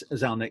Thomas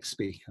as our next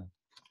speaker.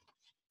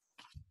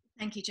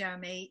 Thank you,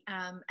 Jeremy,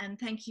 and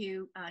thank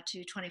you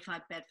to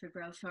 25 Bedford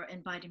Row for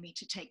inviting me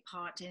to take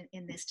part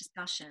in this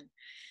discussion.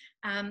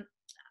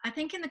 I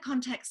think in the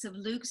context of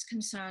Luke's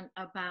concern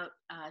about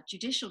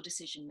judicial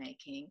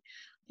decision-making,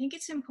 I think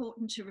it's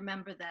important to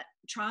remember that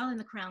trial in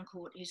the Crown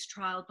Court is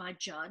trial by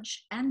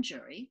judge and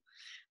jury.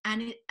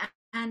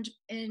 And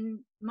in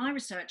my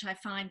research, I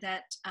find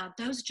that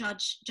those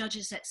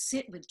judges that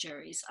sit with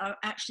juries are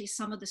actually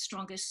some of the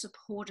strongest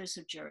supporters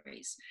of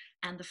juries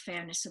and the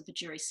fairness of the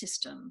jury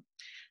system.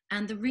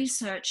 And the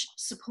research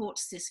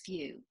supports this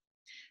view.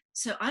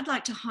 So I'd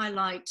like to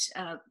highlight,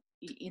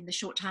 in the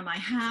short time I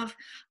have,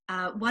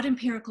 what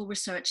empirical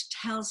research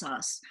tells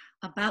us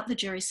about the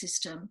jury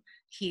system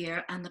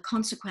here and the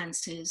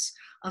consequences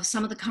of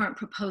some of the current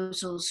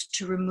proposals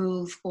to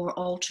remove or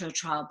alter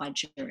trial by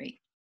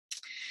jury.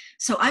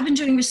 So I've been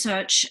doing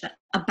research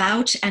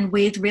about and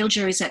with real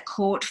juries at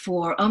court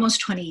for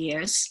almost 20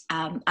 years.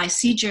 I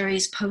see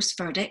juries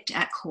post-verdict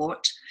at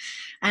court,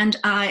 and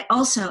I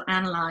also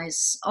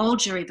analyse all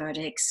jury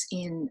verdicts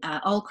in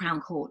all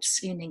Crown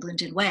Courts in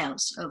England and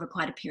Wales over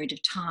quite a period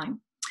of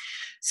time.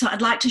 So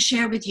I'd like to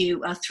share with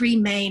you three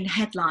main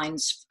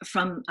headlines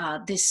from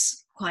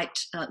this quite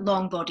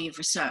long body of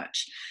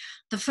research.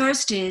 The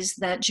first is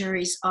that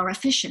juries are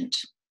efficient.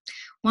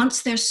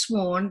 Once they're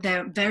sworn,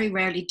 they're very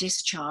rarely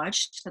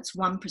discharged. That's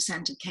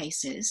 1% of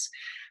cases.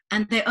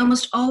 And they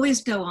almost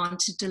always go on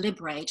to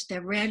deliberate.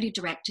 They're rarely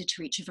directed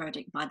to reach a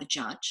verdict by the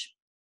judge.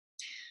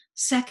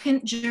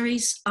 Second,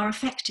 juries are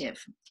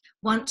effective.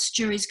 Once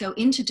juries go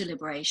into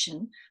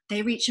deliberation,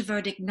 they reach a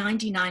verdict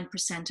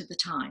 99% of the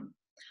time.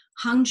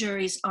 Hung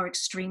juries are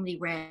extremely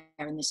rare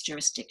in this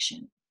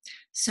jurisdiction.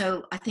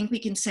 So I think we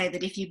can say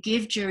that if you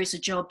give juries a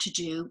job to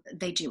do,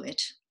 they do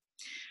it.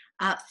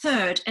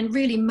 Third, and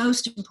really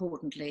most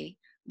importantly,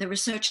 the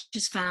research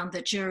has found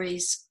that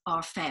juries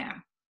are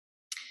fair.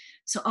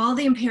 So all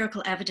the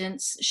empirical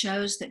evidence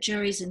shows that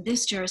juries in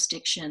this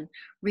jurisdiction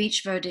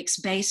reach verdicts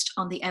based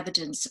on the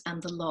evidence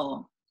and the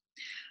law.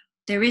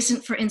 There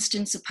isn't, for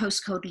instance, a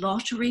postcode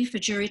lottery for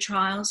jury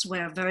trials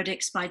where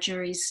verdicts by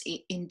juries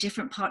in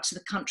different parts of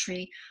the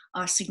country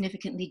are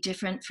significantly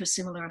different for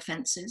similar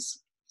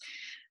offences.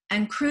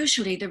 And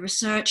crucially, the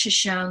research has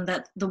shown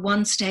that the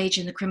one stage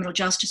in the criminal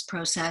justice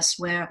process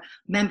where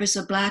members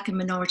of Black and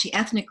minority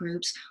ethnic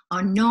groups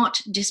are not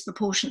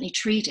disproportionately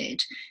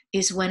treated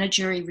is when a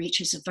jury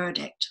reaches a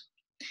verdict.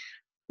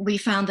 We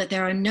found that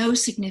there are no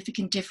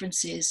significant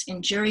differences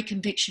in jury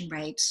conviction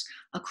rates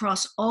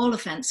across all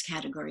offence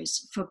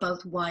categories for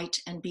both white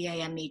and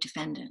BAME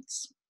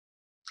defendants.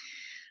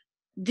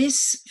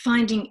 This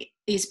finding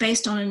is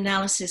based on an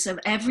analysis of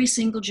every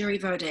single jury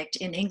verdict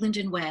in England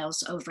and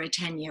Wales over a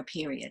 10-year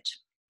period.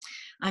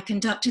 I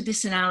conducted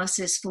this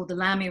analysis for the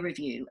Lamy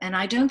Review, and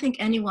I don't think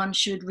anyone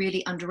should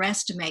really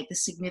underestimate the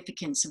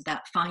significance of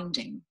that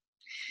finding.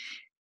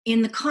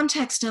 In the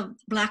context of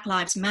Black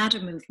Lives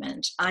Matter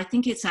movement, I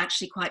think it's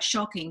actually quite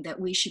shocking that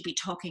we should be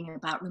talking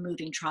about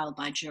removing trial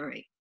by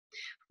jury,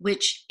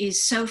 which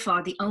is so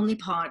far the only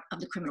part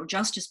of the criminal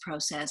justice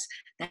process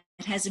that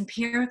has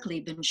empirically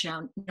been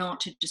shown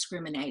not to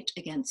discriminate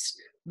against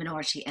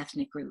minority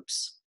ethnic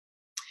groups.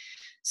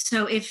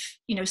 So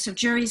so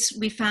juries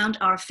we found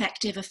are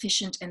effective,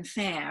 efficient, and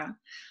fair.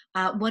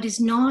 What is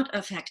not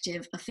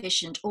effective,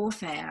 efficient, or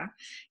fair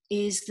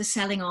is the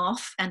selling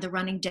off and the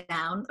running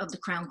down of the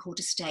Crown Court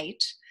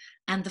estate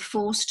and the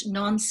forced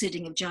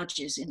non-sitting of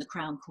judges in the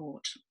Crown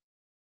Court.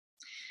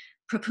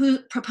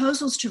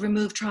 Proposals to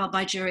remove trial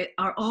by jury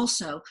are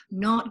also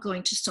not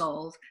going to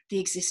solve the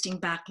existing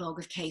backlog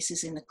of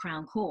cases in the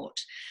Crown Court,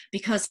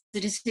 because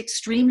it is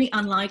extremely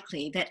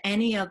unlikely that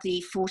any of the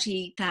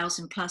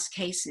 40,000 plus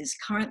cases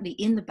currently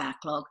in the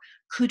backlog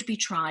could be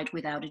tried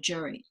without a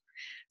jury.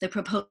 The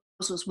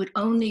proposals would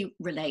only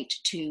relate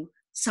to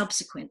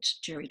subsequent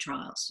jury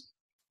trials.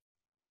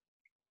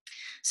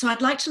 So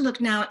I'd like to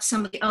look now at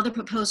some of the other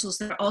proposals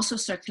that are also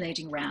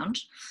circulating around,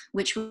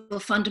 which will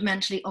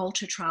fundamentally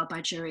alter trial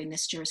by jury in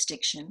this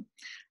jurisdiction.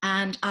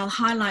 And I'll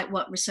highlight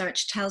what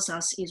research tells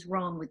us is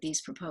wrong with these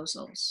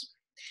proposals.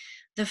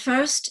 The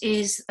first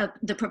is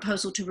the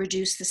proposal to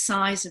reduce the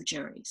size of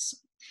juries.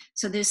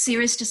 So there's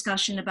serious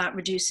discussion about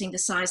reducing the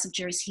size of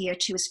juries here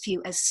to as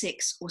few as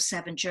 6 or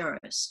 7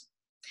 jurors.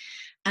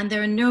 And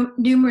there are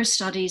numerous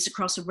studies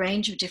across a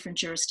range of different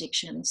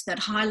jurisdictions that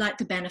highlight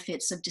the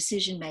benefits of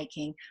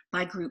decision-making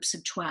by groups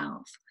of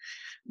 12.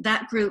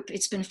 That group,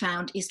 it's been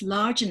found, is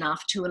large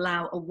enough to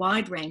allow a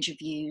wide range of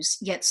views,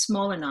 yet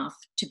small enough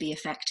to be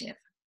effective.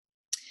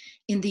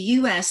 In the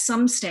US,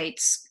 some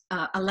states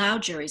allow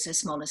juries as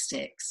small as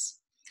 6,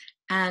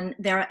 and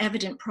there are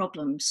evident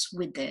problems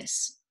with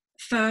this.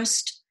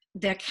 First,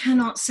 there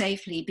cannot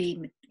safely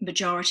be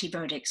majority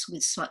verdicts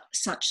with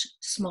such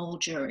small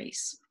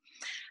juries.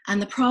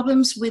 And the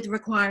problems with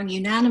requiring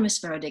unanimous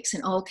verdicts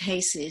in all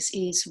cases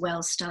is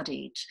well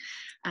studied.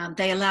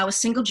 They allow a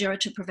single juror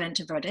to prevent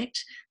a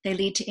verdict, they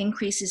lead to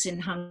increases in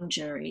hung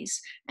juries,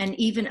 and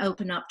even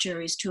open up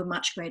juries to a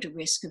much greater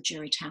risk of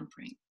jury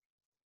tampering.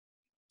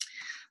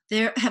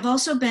 There have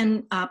also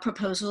been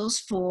proposals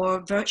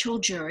for virtual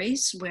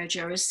juries where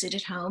jurors sit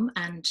at home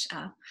and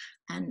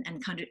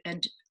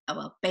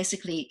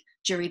basically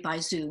jury by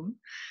Zoom.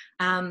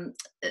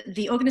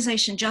 The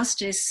organization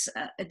Justice,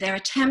 their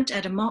attempt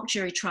at a mock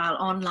jury trial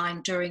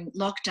online during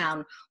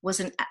lockdown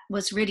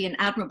was really an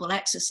admirable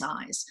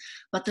exercise,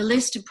 but the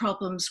list of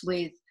problems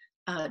with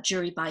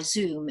jury by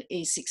Zoom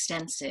is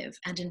extensive.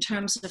 And in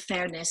terms of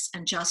fairness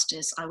and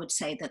justice, I would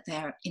say that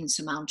they're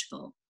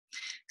insurmountable.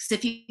 So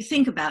if you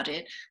think about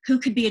it, who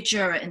could be a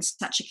juror in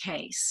such a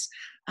case?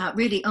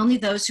 Really only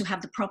those who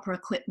have the proper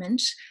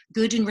equipment,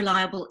 good and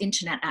reliable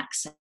internet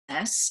access,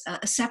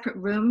 a separate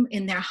room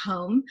in their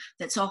home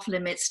that's off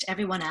limits to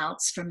everyone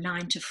else from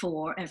 9 to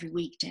 4 every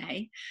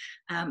weekday.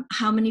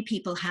 How many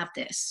people have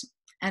this?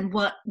 And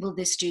what will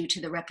this do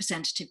to the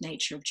representative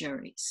nature of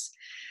juries?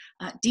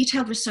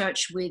 Detailed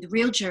research with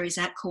real juries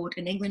at court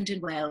in England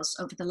and Wales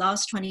over the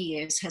last 20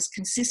 years has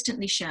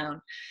consistently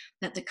shown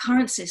that the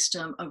current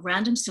system of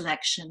random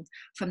selection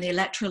from the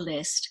electoral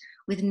list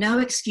with no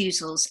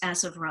excusals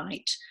as of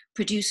right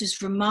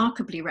produces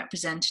remarkably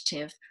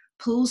representative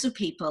pools of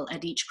people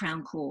at each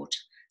Crown Court,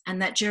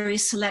 and that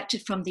juries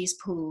selected from these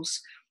pools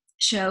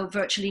show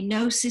virtually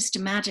no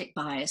systematic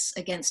bias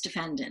against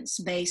defendants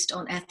based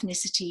on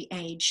ethnicity,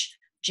 age,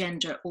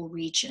 gender, or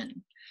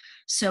region.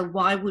 So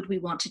why would we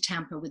want to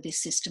tamper with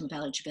this system of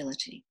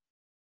eligibility?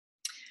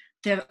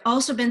 There have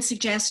also been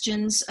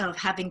suggestions of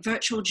having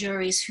virtual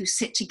juries who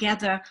sit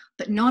together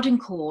but not in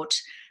court,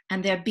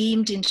 and they're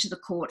beamed into the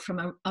court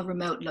from a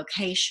remote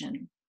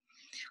location.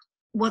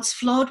 What's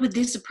flawed with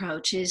this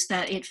approach is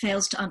that it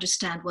fails to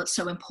understand what's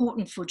so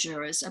important for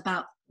jurors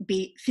about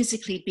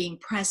physically being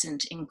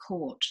present in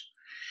court.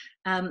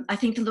 I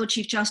think the Lord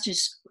Chief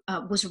Justice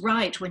was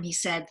right when he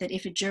said that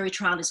if a jury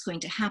trial is going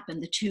to happen,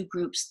 the two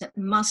groups that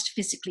must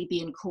physically be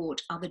in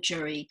court are the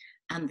jury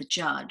and the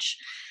judge.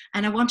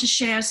 And I want to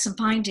share some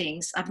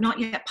findings I've not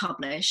yet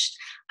published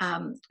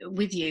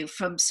with you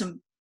from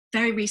some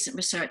very recent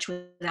research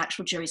with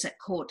actual juries at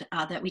court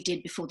that we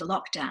did before the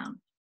lockdown.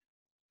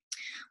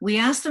 We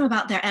asked them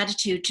about their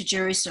attitude to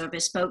jury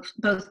service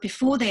both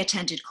before they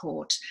attended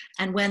court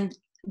and when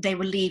they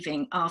were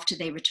leaving after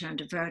they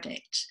returned a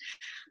verdict.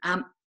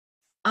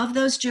 Of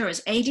those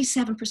jurors,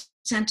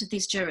 87% of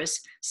these jurors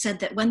said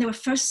that when they were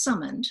first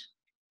summoned,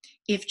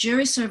 if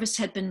jury service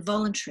had been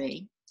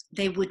voluntary,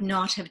 they would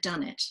not have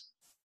done it.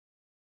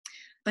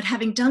 But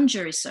having done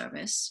jury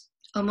service,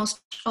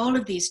 almost all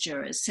of these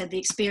jurors said the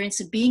experience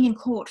of being in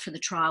court for the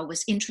trial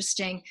was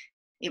interesting,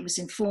 it was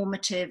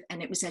informative,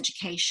 and it was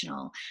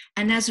educational.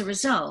 And as a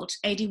result,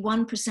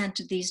 81%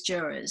 of these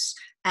jurors,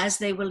 as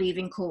they were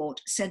leaving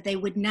court, said they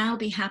would now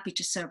be happy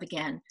to serve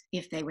again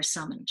if they were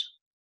summoned.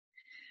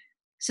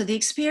 So the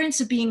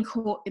experience of being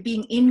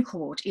in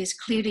court is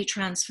clearly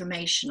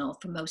transformational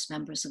for most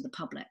members of the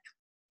public.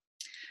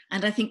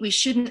 And I think we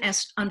shouldn't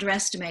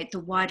underestimate the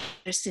wider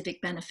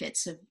civic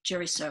benefits of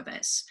jury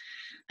service.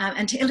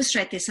 And to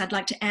illustrate this, I'd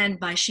like to end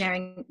by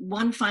sharing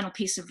one final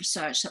piece of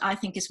research that I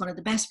think is one of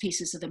the best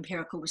pieces of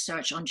empirical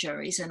research on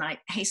juries, and I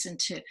hasten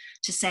to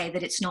say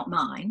that it's not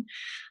mine.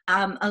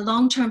 A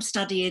long-term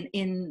study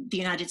in the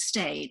United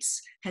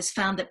States has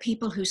found that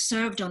people who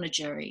served on a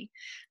jury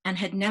and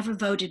had never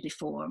voted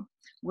before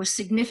were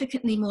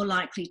significantly more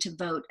likely to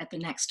vote at the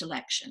next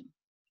election.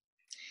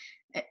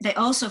 They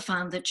also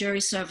found that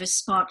jury service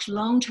sparked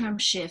long-term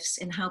shifts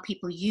in how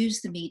people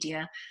use the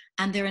media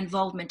and their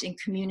involvement in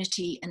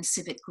community and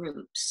civic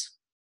groups.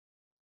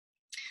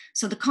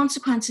 So the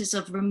consequences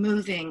of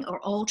removing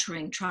or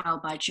altering trial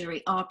by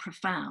jury are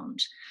profound,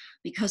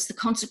 because the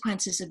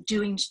consequences of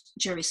doing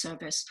jury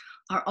service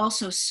are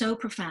also so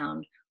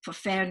profound for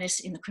fairness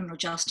in the criminal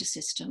justice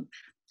system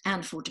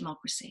and for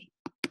democracy.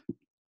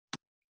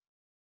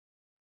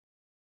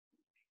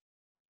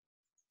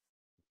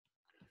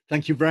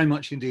 Thank you very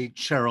much indeed,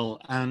 Cheryl.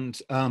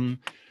 And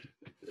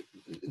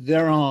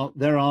there are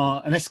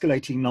an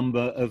escalating number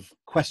of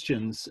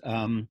questions,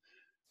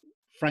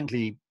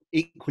 frankly,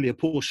 equally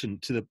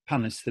apportioned to the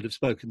panelists that have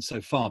spoken so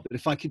far. But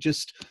if I could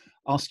just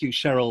ask you,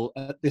 Cheryl,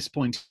 at this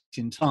point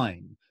in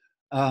time,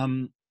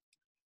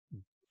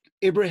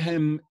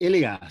 Ibrahim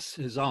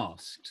Ilyas has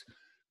asked,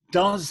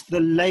 does the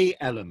lay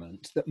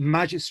element that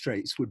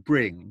magistrates would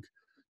bring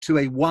to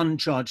a one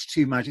judge,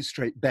 two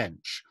magistrate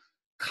bench,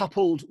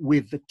 coupled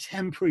with the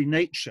temporary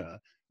nature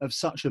of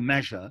such a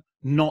measure,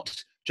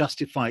 not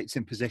justify its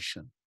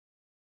imposition?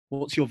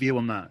 What's your view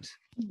on that?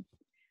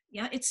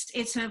 Yeah,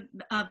 it's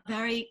a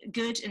very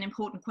good and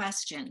important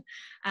question.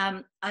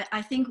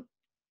 I think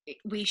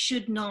we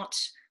should not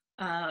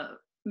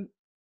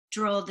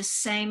draw the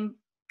same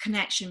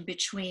connection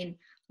between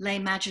lay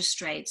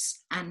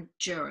magistrates and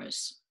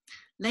jurors.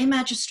 Lay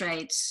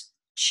magistrates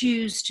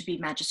choose to be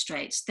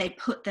magistrates. They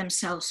put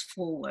themselves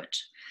forward.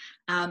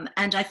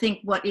 And I think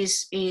what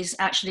is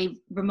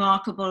actually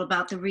remarkable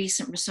about the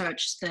recent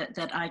research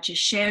that I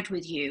just shared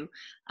with you,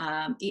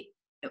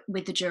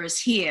 with the jurors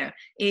here,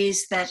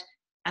 is that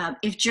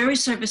if jury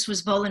service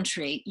was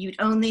voluntary, you'd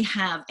only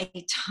have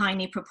a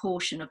tiny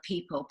proportion of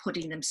people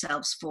putting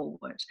themselves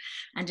forward.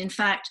 And in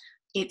fact,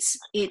 it's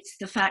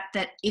the fact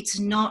that it's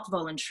not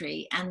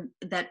voluntary and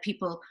that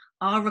people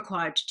are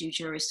required to do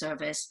jury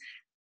service,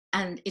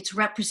 and it's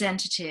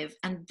representative,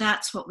 and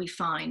that's what we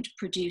find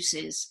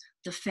produces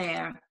the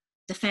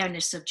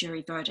fairness of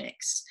jury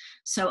verdicts.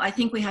 So I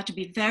think we have to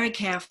be very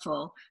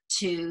careful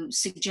to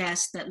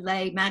suggest that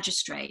lay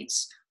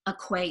magistrates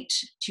equate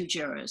to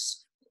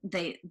jurors.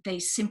 They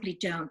simply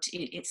don't.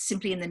 It's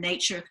simply in the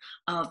nature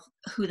of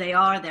who they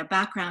are, their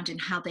background,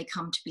 and how they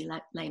come to be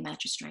lay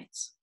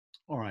magistrates.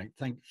 All right,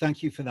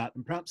 thank you for that.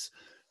 And perhaps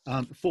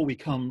before we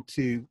come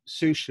to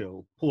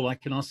Sushil, Paul, I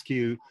can ask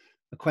you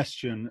a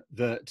question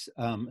that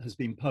has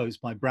been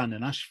posed by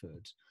Brandon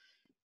Ashford,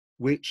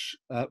 which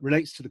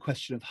relates to the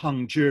question of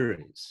hung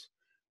juries.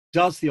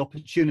 Does the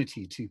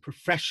opportunity to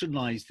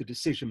professionalize the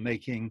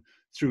decision-making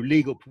through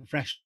legal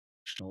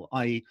professional,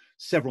 i.e.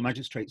 several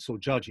magistrates or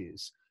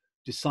judges,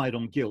 decide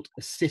on guilt,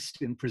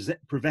 assist in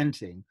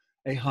preventing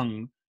a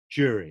hung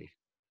jury?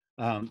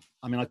 I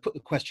mean, I put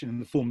the question in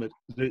the form that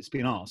it's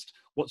been asked.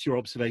 What's your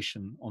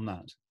observation on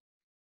that?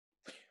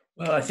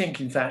 Well, I think,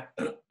 in fact,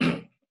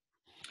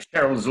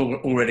 Cheryl has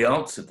already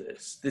answered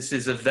this. This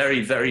is a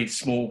very, very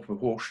small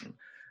proportion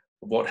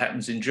of what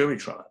happens in jury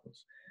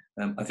trials.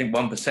 I think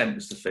 1%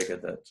 was the figure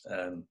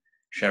that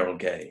Cheryl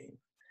gave.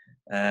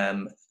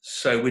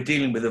 So we're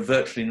dealing with a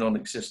virtually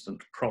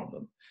non-existent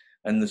problem,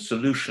 and the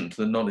solution to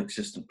the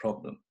non-existent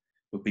problem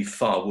would be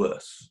far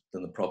worse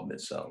than the problem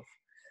itself.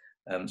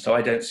 So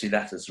I don't see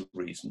that as a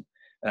reason.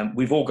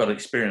 We've all got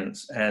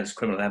experience as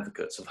criminal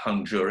advocates of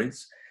hung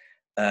juries.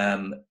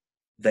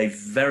 They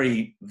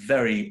very,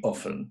 very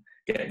often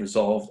get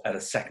resolved at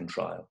a second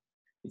trial.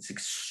 It's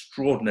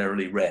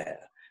extraordinarily rare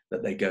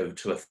that they go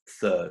to a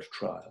third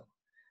trial.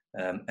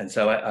 And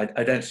so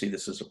I don't see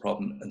this as a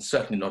problem, and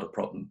certainly not a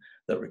problem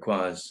that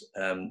requires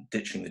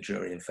ditching the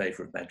jury in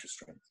favour of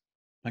magistrates.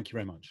 Thank you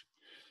very much.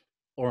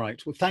 All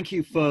right, well, thank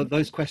you for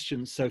those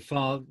questions so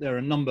far. There are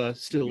a number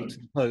still to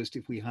be posed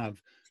if we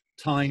have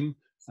time.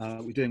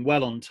 We're doing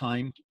well on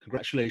time.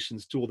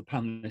 Congratulations to all the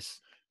panelists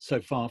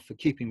so far for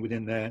keeping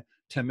within their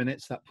 10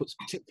 minutes. That puts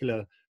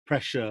particular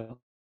pressure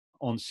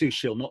on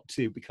Sushil not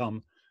to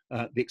become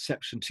the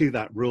exception to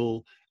that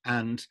rule,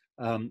 and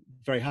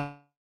very happy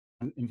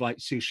to invite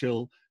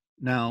Sushil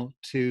now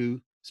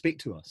to speak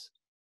to us.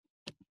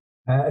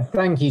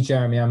 Thank you,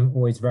 Jeremy. I'm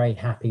always very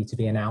happy to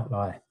be an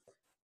outlier.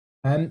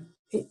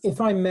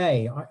 If I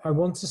may, I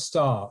want to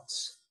start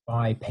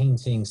by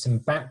painting some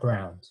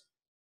background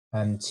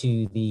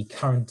to the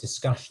current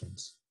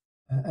discussions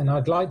And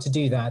I'd like to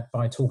do that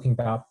by talking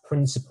about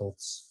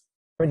principles.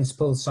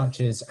 Principles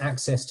such as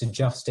access to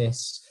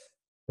justice,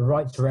 the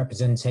right to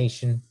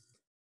representation,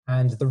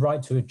 and the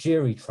right to a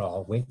jury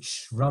trial,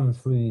 which run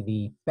through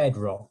the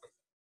bedrock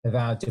of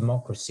our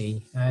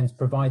democracy and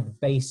provide the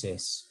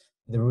basis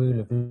for the rule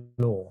of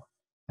law.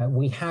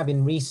 We have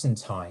in recent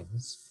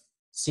times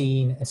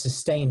seen a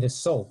sustained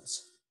assault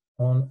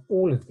on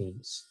all of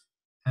these,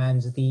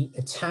 and the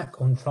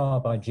attack on trial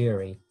by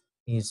jury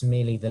is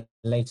merely the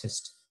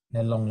latest in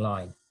a long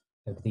line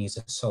of these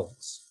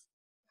assaults.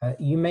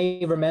 You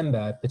may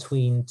remember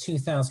between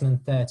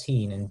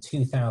 2013 and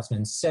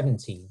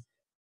 2017,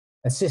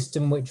 a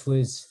system which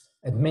was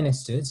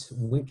administered,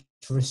 which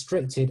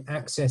restricted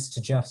access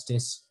to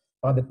justice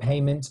by the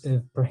payment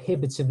of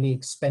prohibitively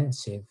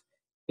expensive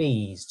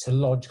fees to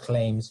lodge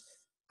claims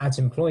at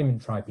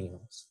employment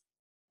tribunals.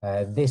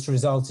 This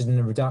resulted in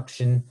a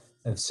reduction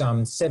of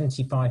some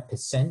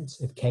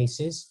 75% of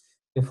cases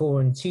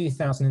before in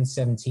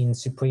 2017 the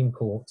Supreme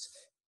Court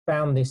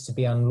found this to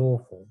be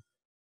unlawful,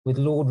 with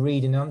Lord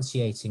Reed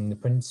enunciating the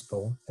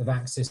principle of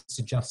access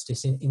to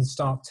justice in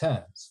stark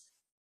terms.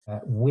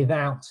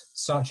 Without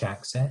such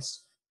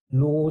access,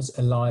 laws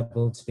are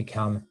liable to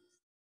become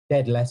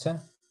dead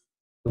letter,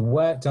 the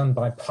work done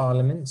by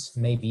Parliament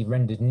may be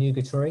rendered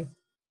nugatory,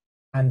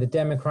 and the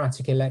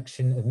democratic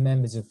election of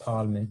members of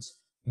Parliament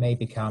may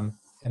become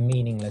a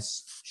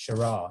meaningless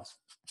charade.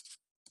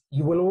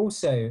 You will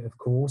also, of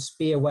course,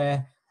 be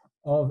aware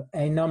of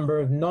a number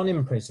of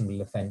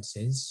non-imprisonable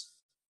offences,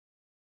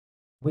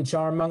 which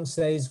are amongst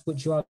those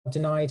which you are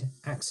denied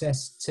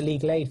access to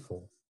legal aid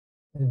for.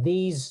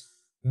 These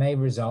may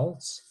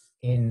result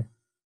in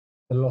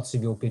the loss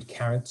of your good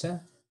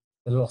character,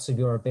 the loss of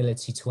your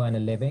ability to earn a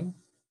living,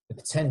 the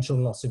potential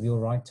loss of your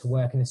right to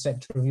work in a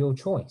sector of your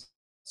choice.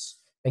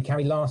 They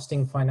carry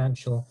lasting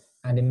financial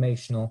and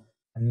emotional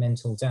and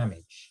mental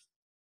damage.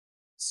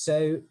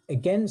 So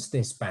against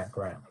this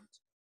background,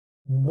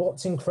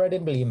 what's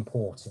incredibly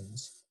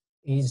important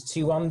is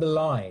to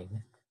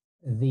underline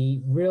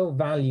the real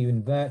value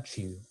and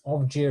virtue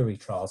of jury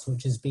trials,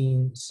 which has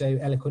been so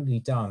eloquently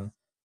done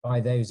by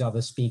those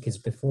other speakers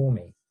before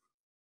me.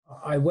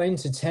 I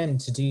won't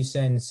attempt to do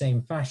so in the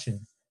same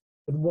fashion,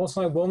 but what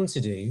I want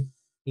to do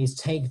is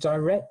take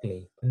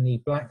directly from the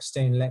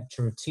Blackstone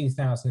lecture of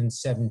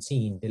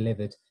 2017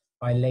 delivered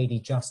by Lady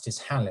Justice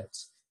Hallett,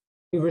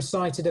 who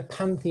recited a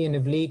pantheon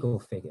of legal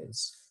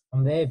figures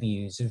on their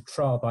views of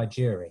trial by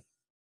jury.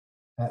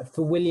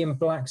 For William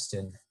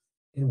Blackstone,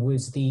 it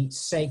was the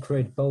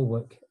sacred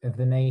bulwark of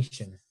the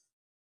nation.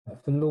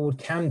 For Lord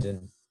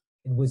Camden,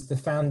 it was the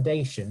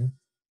foundation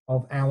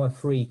of our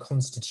free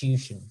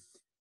constitution.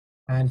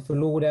 And for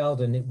Lord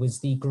Eldon, it was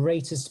the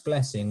greatest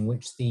blessing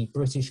which the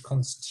British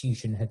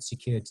Constitution had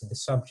secured to the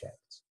subject.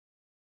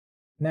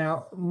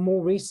 Now,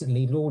 more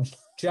recently, Lord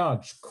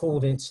Judge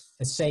called it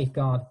a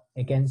safeguard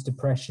against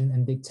oppression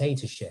and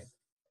dictatorship.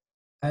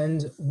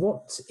 And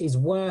what is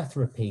worth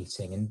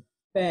repeating and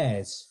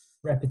bears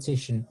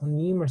repetition on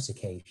numerous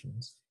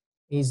occasions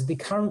is the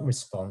current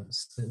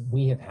response that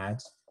we have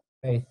had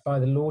both by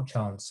the Lord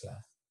Chancellor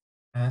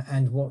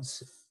and what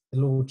the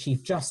Lord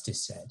Chief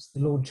Justice said.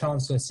 The Lord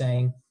Chancellor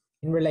saying,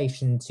 in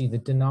relation to the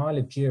denial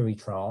of jury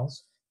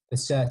trials for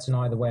certain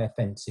either way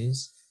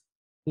offences,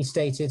 he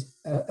stated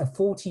a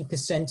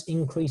 40%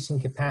 increase in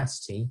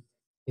capacity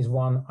is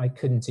one I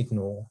couldn't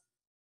ignore.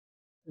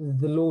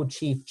 The Lord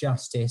Chief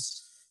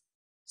Justice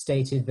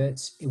stated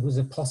that it was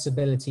a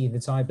possibility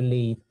that I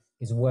believe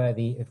is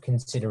worthy of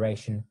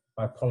consideration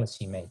by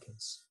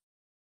policymakers.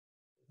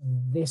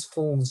 This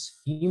falls,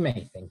 you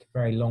may think, a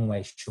very long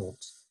way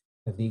short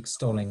of the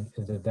extolling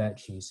of the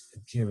virtues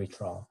of jury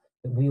trial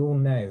that we all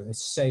know are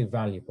so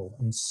valuable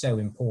and so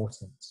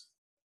important.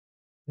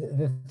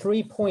 The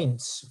 3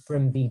 points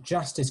from the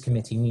Justice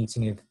Committee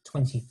meeting of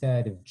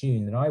 23rd of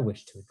June that I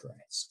wish to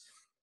address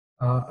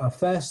are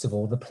first of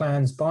all, the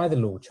plans by the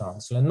Lord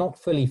Chancellor, not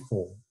fully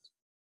formed,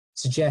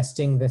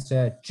 suggesting that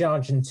a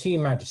judge and 2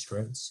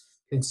 magistrates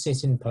could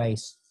sit in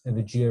place of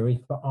a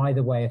jury for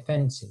either way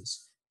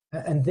offences.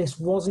 And this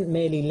wasn't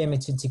merely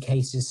limited to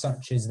cases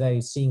such as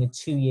those seeing a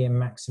 2-year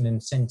maximum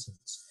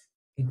sentence.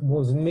 It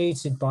was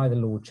mooted by the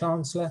Lord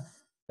Chancellor,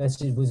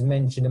 but it was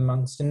mentioned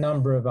amongst a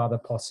number of other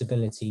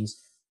possibilities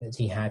that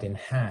he had in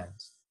hand.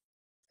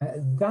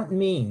 That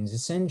means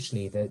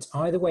essentially that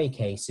either way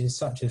cases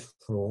such as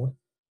fraud,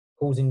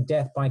 causing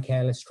death by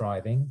careless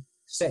driving,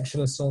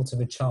 sexual assault of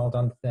a child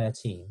under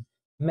 13,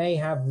 may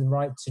have the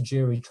right to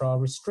jury trial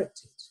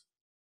restricted.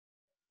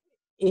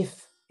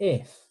 If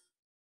the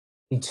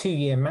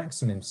 2-year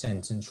maximum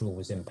sentence rule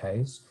was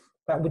imposed,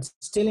 that would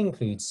still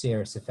include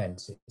serious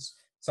offences,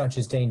 such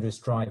as dangerous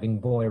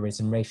driving,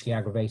 voyeurism, racially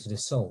aggravated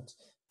assault.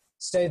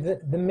 So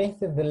the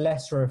myth of the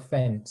lesser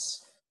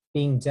offence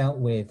being dealt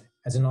with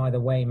as an either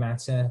way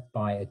matter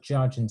by a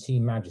judge and 2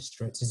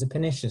 magistrates is a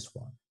pernicious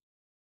one.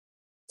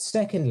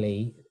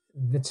 Secondly,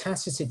 the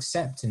tacit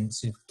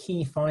acceptance of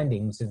key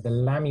findings of the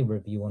Lamy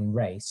Review on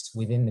race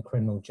within the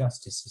criminal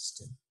justice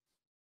system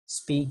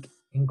speak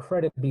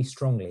incredibly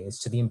strongly as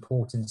to the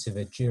importance of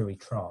a jury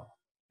trial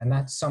And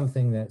that's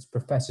something that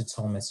Professor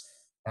Thomas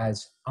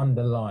has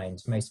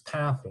underlined most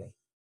powerfully.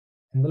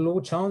 And the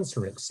Lord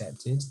Chancellor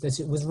accepted that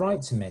it was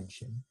right to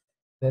mention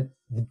that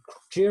the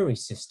jury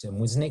system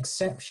was an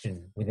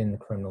exception within the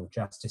criminal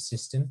justice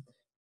system,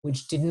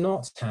 which did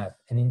not have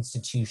an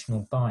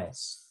institutional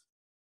bias.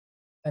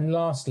 And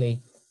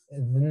lastly,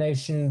 the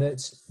notion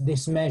that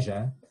this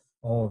measure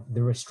of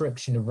the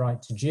restriction of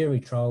right to jury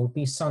trial would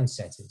be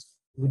sunsetted.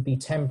 It would be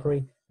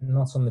temporary,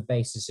 not on the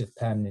basis of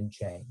permanent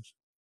change.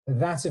 But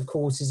that, of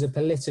course, is a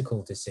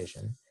political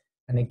decision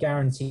and a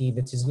guarantee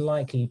that is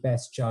likely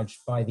best judged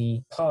by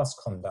the past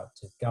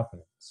conduct of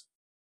governments.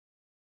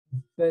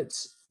 But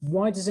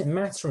why does it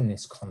matter in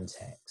this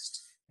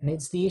context? And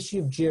it's the issue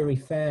of jury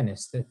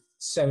fairness that's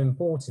so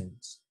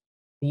important.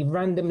 The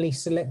randomly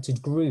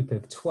selected group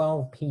of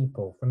 12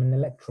 people from an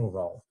electoral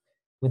roll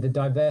with a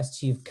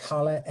diversity of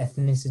colour,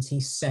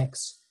 ethnicity,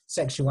 sex,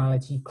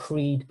 sexuality,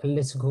 creed,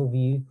 political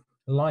view,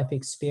 life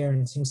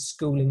experiencing,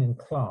 schooling and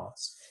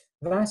class.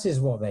 That is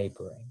what they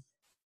bring.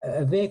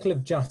 A vehicle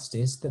of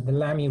justice that the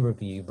Lamy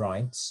Review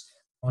writes,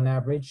 on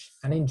average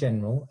and in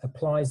general,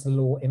 applies the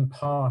law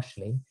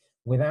impartially,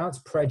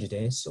 without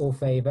prejudice or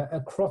favour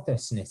across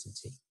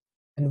ethnicity,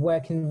 and where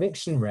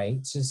conviction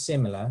rates are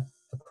similar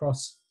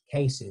across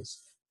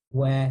cases,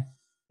 where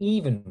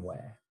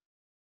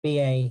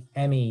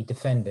BAME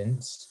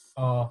defendants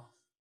are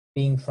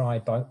being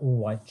tried by all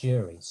white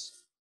juries.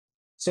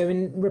 So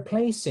in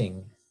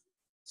replacing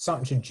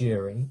such a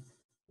jury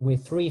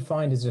with 3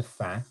 finders of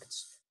fact,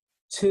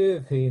 2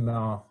 of whom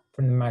are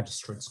from the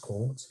magistrates'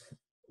 court,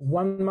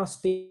 one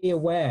must be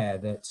aware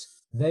that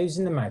those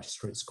in the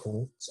magistrates'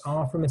 courts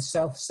are from a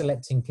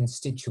self-selecting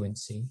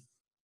constituency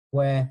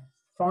where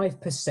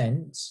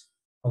 5%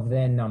 of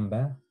their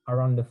number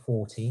are under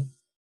 40,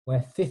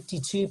 where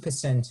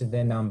 52% of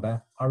their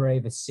number are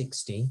over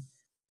 60,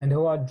 and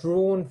who are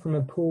drawn from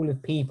a pool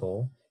of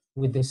people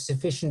with the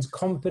sufficient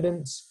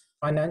confidence,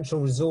 financial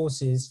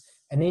resources,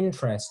 and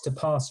interest to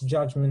pass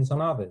judgment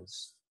on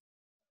others.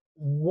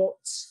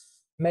 What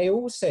may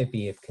also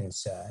be of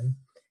concern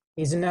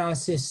is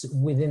analysis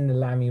within the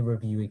Lamy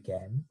Review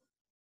again,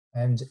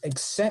 and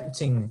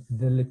accepting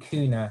the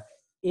lacuna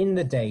in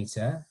the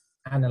data,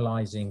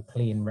 analysing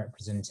plea and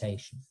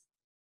representation.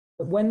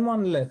 But when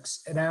one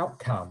looks at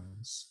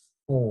outcomes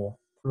for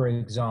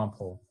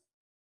example,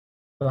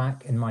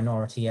 Black and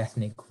minority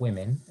ethnic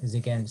women as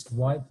against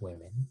white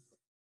women,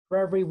 for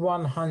every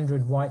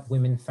 100 white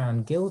women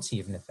found guilty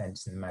of an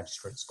offence in the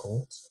magistrates'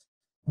 courts,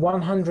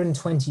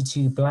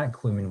 122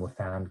 Black women were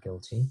found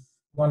guilty,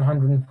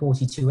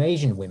 142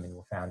 Asian women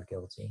were found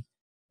guilty,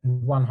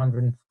 and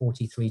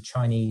 143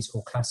 Chinese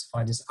or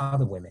classified as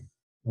other women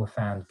were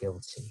found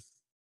guilty.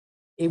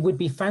 It would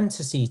be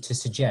fantasy to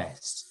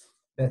suggest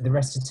that the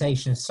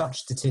recitation of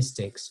such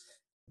statistics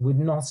would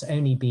not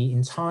only be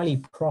entirely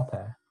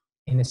proper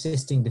in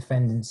assisting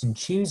defendants in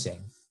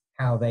choosing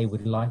how they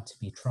would like to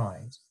be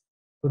tried,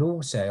 but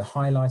also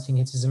highlighting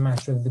it as a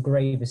matter of the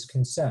gravest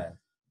concern.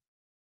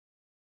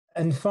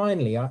 And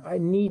finally, I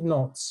need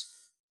not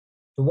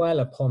dwell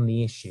upon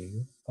the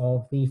issue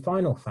of the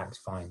final fact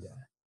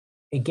finder.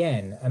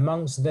 Again,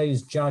 amongst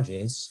those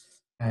judges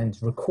and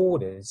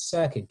recorders,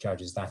 circuit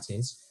judges that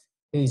is,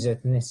 whose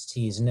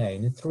ethnicity is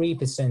known,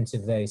 3%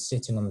 of those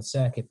sitting on the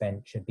circuit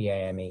bench are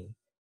BAME,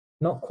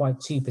 not quite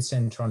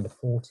 2% are under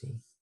 40,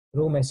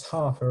 but almost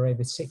half are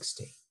over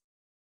 60.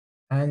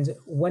 And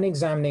when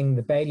examining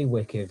the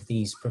bailiwick of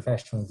these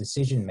professional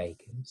decision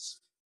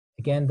makers,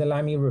 again, the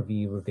Lamy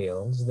Review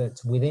reveals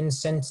that within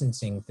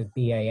sentencing for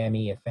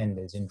BAME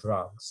offenders in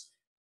drugs,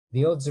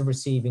 the odds of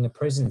receiving a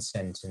prison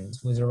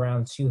sentence was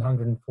around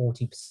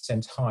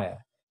 240%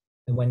 higher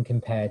than when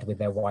compared with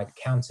their white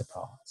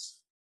counterparts.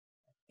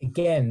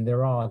 Again,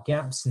 there are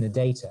gaps in the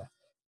data,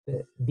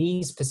 but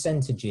these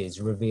percentages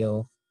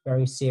reveal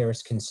very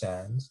serious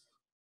concerns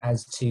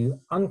as to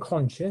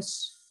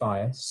unconscious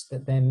bias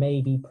that there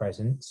may be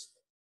present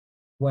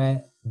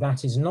where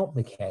that is not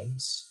the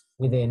case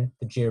within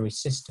the jury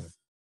system.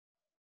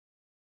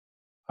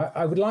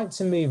 I would like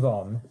to move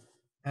on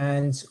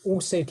and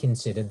also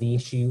consider the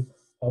issue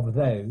of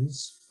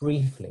those,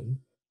 briefly,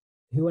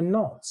 who are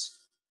not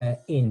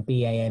in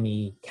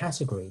BAME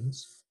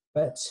categories,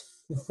 but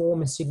who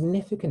form a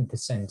significant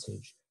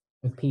percentage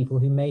of people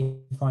who may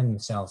find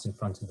themselves in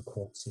front of the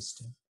court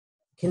system.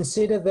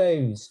 Consider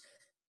those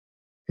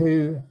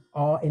who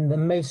are in the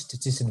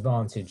most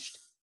disadvantaged,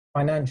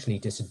 financially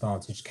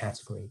disadvantaged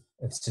category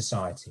of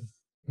society.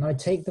 And I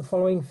take the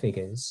following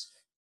figures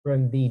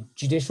from the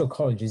Judicial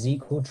College's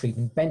Equal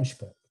Treatment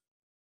Benchbook.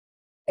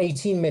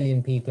 18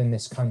 million people in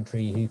this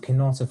country who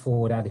cannot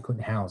afford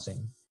adequate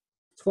housing,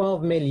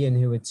 12 million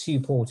who are too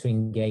poor to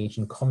engage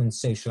in common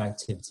social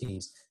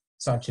activities,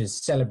 such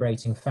as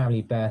celebrating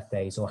family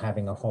birthdays or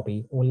having a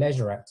hobby or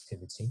leisure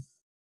activity,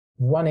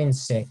 1 in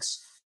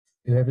 6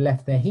 who have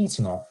left their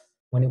heating off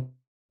when it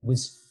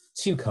was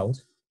too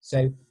cold,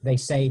 so they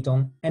saved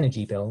on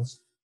energy bills,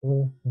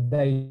 or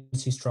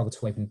those who struggle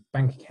to open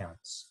bank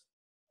accounts.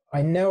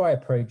 I know I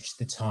approached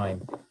the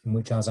time in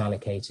which I was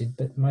allocated,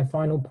 but my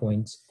final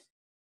point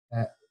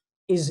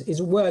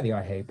is worthy,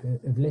 I hope,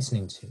 of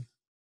listening to.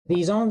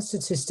 These aren't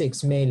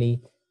statistics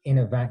merely in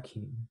a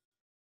vacuum,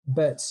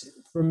 but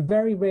from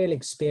very real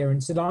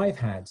experience that I've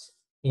had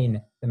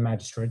in the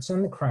magistrates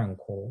and the Crown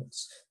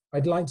Courts,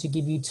 I'd like to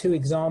give you two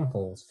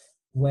examples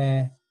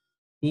where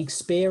the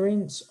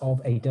experience of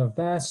a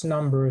diverse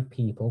number of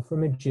people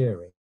from a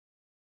jury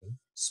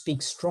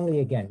speaks strongly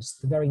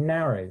against the very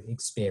narrow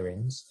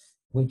experience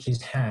which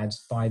is had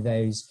by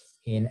those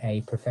in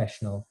a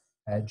professional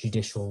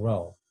judicial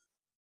role.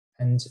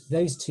 And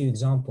those two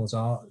examples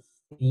are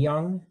a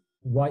young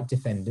white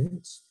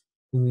defendant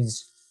who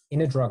is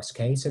in a drugs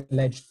case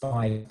alleged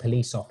by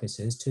police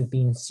officers to have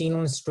been seen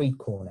on a street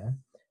corner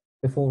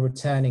before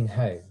returning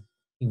home.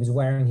 He was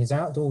wearing his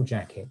outdoor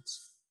jacket.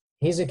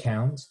 His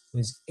account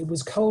was it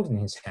was cold in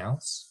his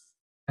house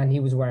and he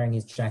was wearing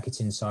his jacket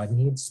inside and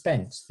he had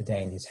spent the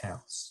day in his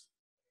house.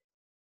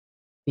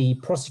 The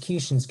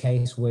prosecution's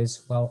case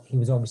was, well, he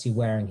was obviously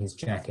wearing his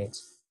jacket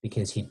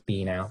because he'd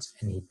been out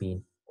and he'd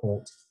been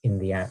caught in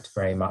the act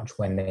very much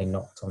when they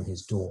knocked on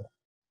his door.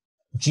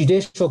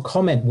 Judicial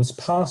comment was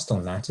passed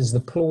on that as the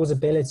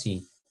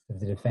plausibility of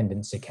the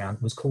defendant's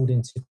account was called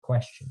into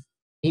question.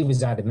 He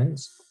was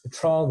adamant, the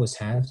trial was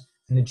had,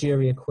 and the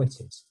jury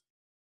acquitted.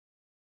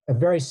 A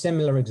very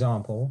similar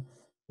example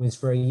was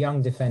for a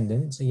young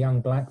defendant, a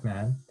young black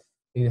man,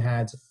 who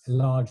had a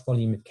large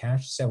volume of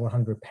cash, several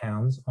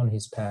 £100s on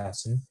his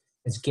person,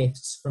 as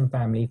gifts from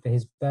family for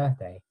his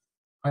birthday.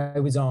 I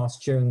was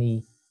asked during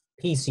the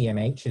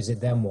PCMH, as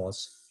it then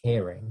was,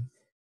 hearing,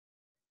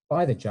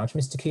 by the judge,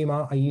 Mr.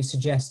 Kumar, are you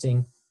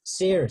suggesting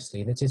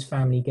seriously that his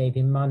family gave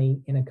him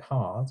money in a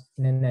card,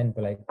 in an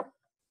envelope,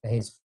 for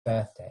his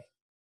birthday?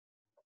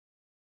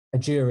 A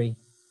jury,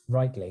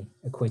 rightly,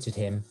 acquitted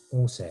him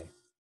also.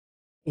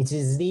 It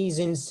is these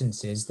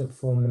instances that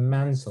form the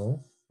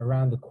mantle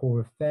around the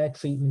core of fair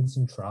treatment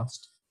and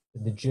trust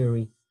that the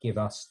jury give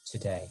us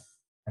today,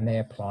 and they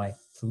apply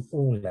through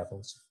all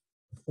levels,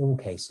 of all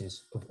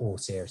cases, of all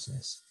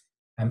seriousness.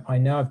 I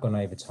know I've gone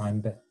over time,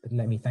 but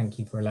let me thank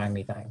you for allowing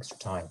me that extra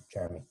time,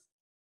 Jeremy.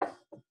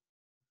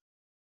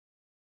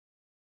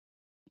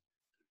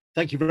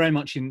 Thank you very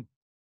much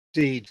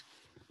indeed,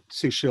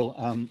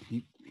 Sushil.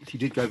 If you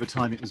did go over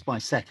time, it was by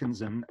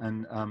seconds,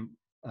 and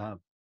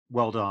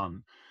well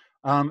done.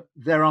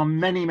 There are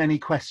many, many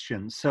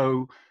questions.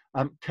 So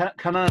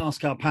can I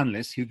ask our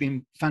panelists, who've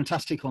been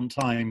fantastic on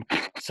time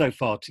so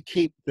far, to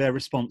keep their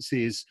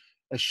responses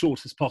as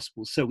short as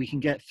possible so we can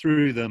get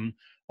through them,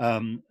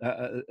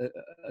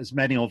 as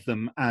many of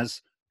them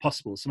as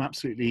possible. Some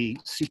absolutely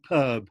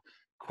superb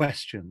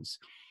questions.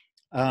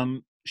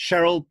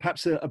 Cheryl,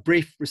 perhaps a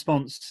brief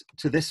response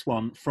to this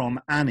one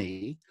from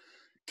Annie.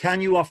 Can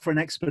you offer an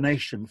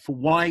explanation for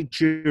why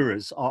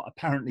jurors are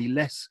apparently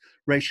less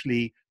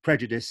racially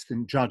prejudiced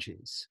than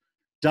judges?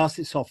 Does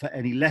this offer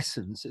any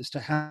lessons as to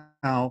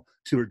how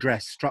to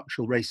address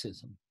structural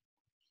racism?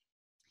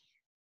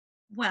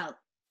 Well,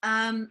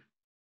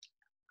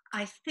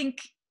 I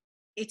think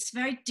it's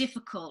very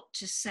difficult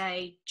to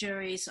say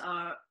juries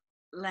are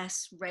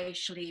less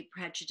racially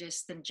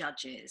prejudiced than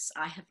judges.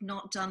 I have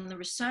not done the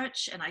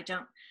research, and I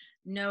don't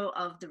know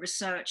of the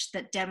research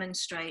that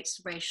demonstrates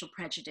racial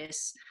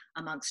prejudice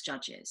amongst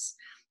judges.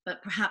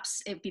 But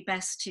perhaps it'd be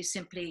best to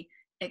simply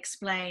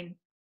explain,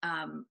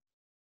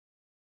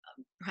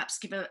 perhaps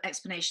give an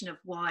explanation of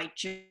why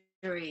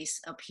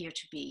juries appear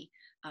to be,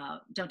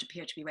 don't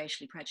appear to be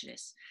racially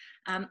prejudiced.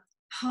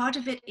 Part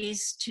of it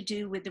is to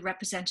do with the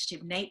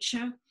representative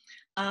nature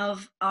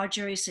of our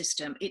jury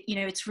system.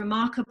 It's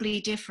remarkably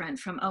different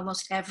from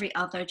almost every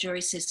other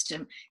jury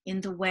system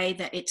in the way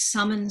that it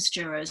summons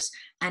jurors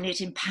and it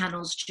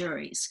impanels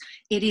juries.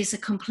 It is a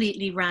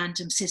completely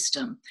random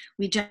system.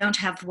 We don't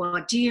have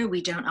voir dire,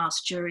 we don't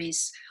ask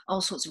juries all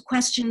sorts of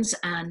questions,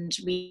 and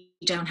we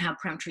don't have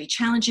peremptory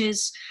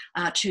challenges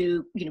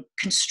to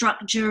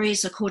construct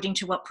juries according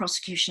to what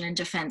prosecution and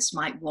defense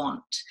might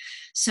want.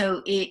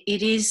 So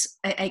it is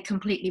a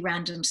completely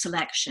random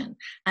selection.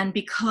 And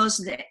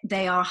because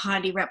they are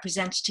highly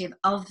representative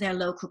of their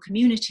local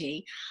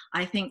community,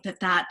 I think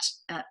that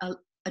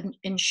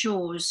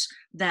ensures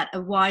that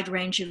a wide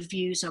range of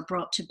views are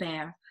brought to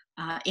bear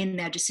in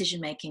their decision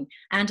making.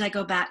 And I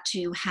go back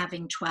to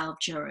having 12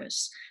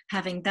 jurors.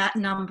 Having that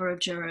number of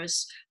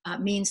jurors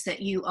means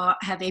that you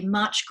have a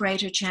much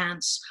greater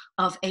chance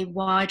of a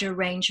wider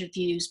range of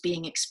views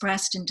being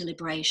expressed in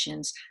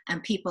deliberations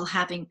and people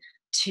having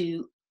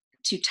to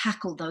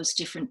tackle those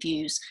different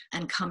views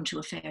and come to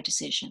a fair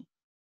decision.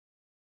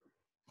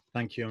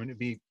 Thank you. I mean, it'd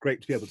be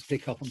great to be able to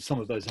pick up on some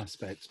of those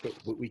aspects, but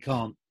we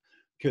can't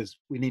because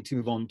we need to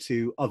move on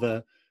to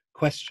other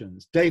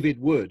questions.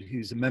 David Wood,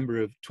 who's a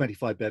member of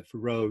 25 Bedford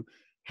Row,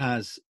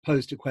 has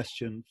posed a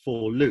question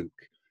for Luke.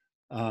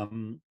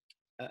 And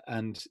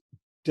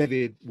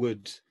David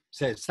Wood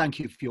says, thank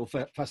you for your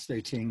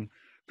fascinating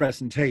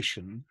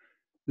presentation.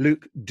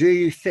 Luke, do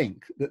you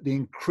think that the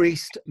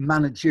increased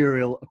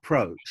managerial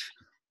approach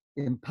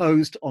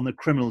imposed on the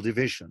criminal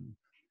division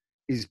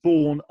is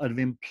born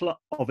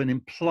of an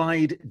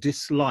implied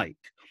dislike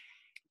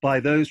by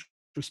those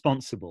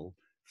responsible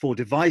for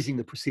devising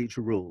the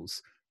procedural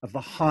rules of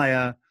the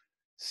higher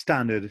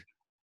standard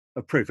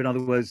of proof? In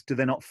other words, do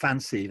they not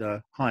fancy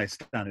the higher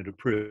standard of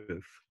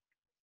proof?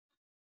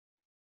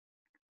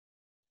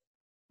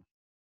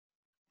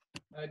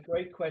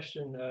 Great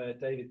question,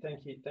 David.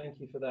 Thank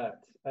you for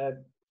that.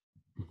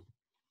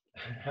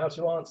 How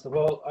to answer?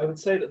 Well, I would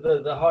say that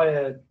the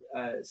higher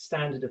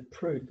standard of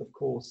proof, of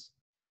course,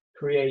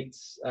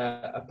 creates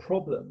a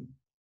problem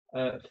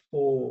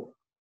for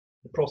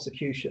the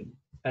prosecution,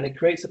 and it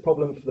creates a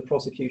problem for the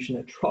prosecution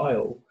at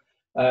trial,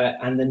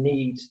 and the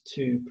need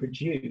to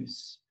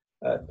produce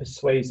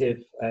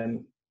persuasive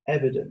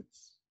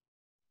evidence.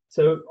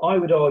 So I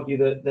would argue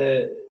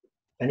that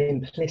an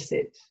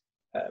implicit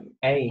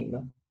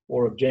aim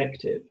or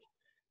objective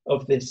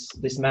of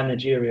this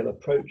managerial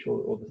approach,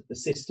 or the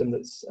system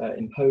that's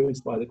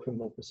imposed by the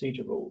criminal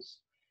procedure rules,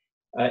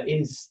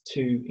 is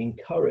to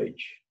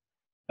encourage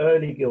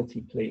early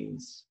guilty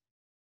pleas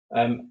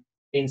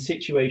in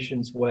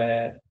situations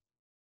where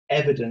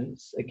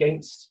evidence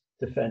against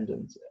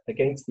defendant,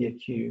 against the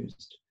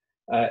accused,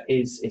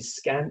 is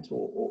scant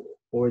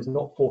or is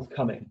not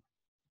forthcoming.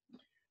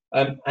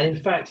 And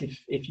in fact,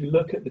 if you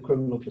look at the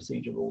criminal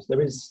procedure rules,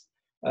 there is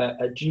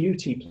a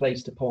duty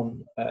placed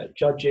upon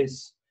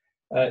judges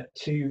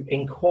to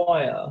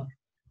inquire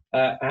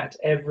at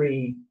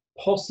every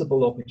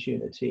possible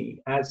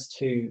opportunity as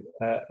to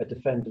a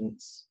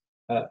defendant's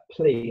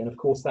plea, and of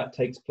course that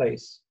takes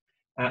place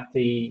at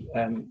the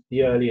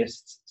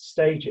earliest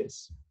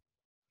stages.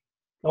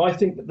 Now, I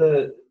think that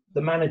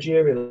the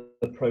managerial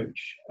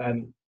approach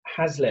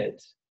has led,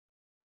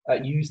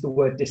 use the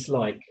word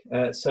dislike,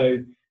 so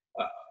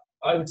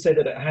I would say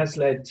that it has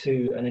led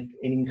to an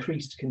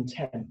increased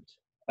contempt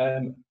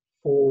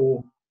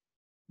for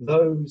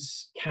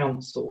those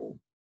counsel,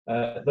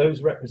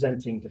 those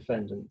representing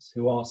defendants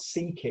who are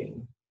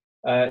seeking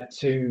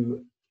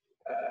to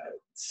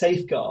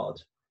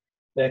safeguard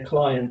their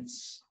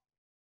clients'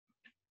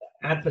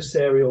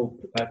 adversarial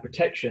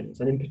protections,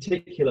 and in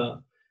particular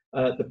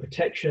the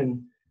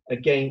protection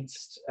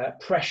against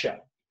pressure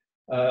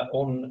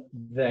on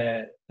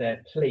their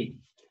plea.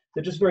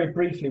 So just very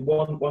briefly,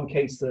 one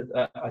case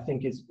that I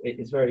think is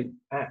very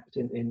apt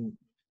in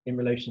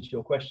relation to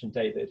your question,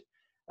 David,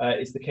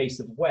 is the case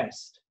of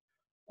West.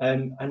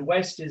 And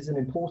West is an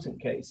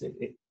important case.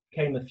 It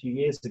came a few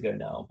years ago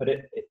now, but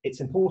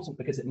it's important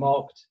because it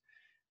marked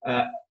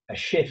a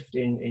shift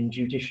in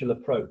judicial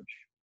approach.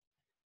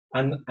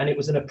 And it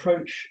was an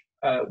approach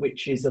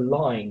which is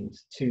aligned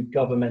to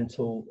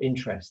governmental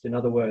interest, in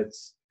other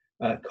words,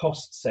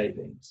 cost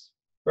savings.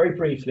 Very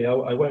briefly,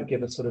 I won't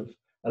give a sort of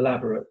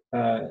elaborate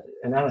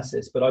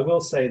analysis, but I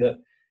will say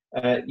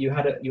that you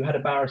had a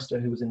barrister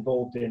who was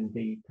involved in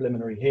the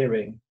preliminary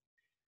hearing.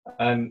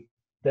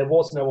 There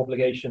was no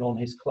obligation on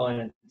his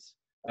client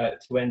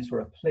to enter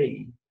a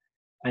plea,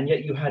 and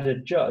yet you had a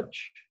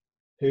judge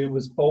who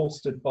was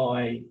bolstered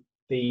by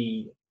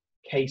the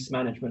case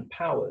management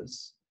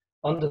powers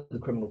under the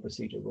criminal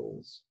procedure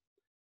rules,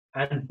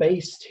 and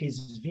based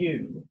his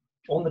view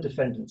on the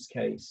defendant's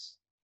case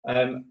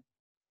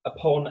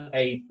upon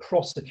a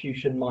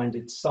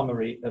prosecution-minded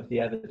summary of the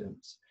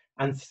evidence,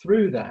 and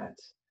through that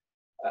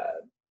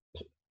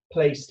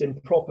placed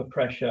improper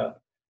pressure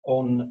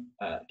on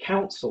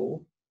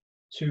counsel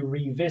to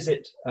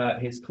revisit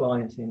his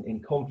client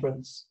in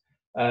conference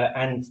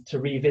and to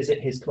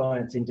revisit his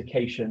client's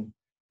indication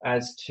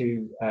as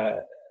to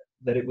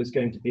that it was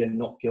going to be a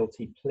not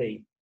guilty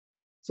plea.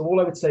 So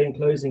all I would say in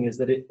closing is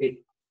that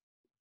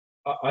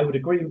I would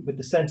agree with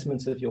the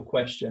sentiments of your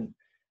question.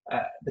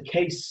 The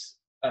case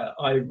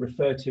I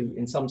refer to,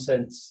 in some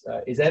sense,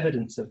 is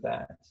evidence of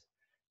that.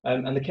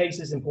 And the case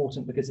is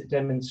important because it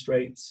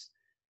demonstrates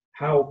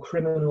how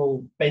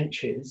criminal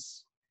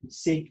benches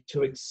seek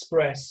to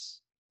express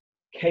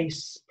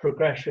case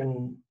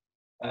progression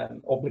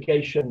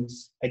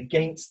obligations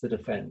against the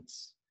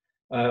defense,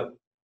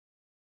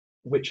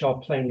 which are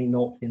plainly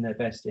not in their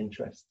best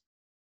interest.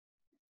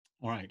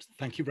 All right,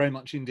 thank you very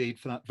much indeed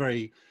for that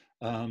very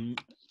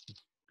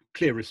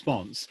clear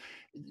response.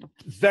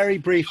 Very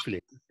briefly,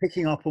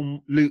 picking up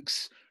on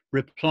Luke's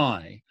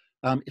reply,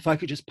 if I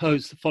could just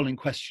pose the following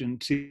question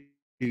to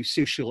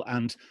Sushil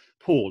and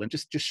Paul, and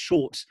just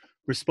short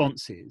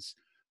responses.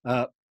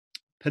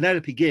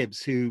 Penelope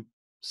Gibbs, who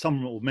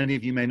some or many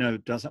of you may know,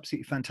 does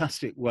absolutely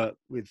fantastic work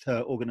with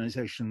her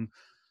organisation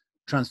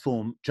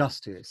Transform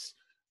Justice,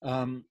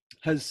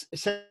 has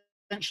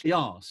essentially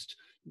asked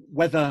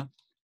whether,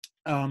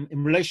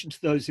 in relation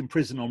to those in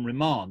prison on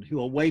remand who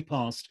are way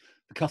past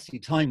the custody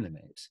time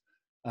limit,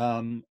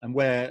 and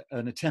where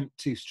an attempt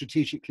to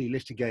strategically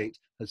litigate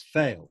has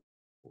failed,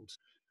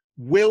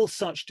 will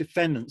such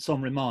defendants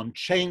on remand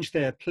change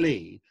their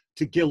plea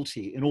to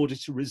guilty in order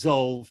to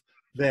resolve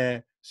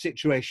their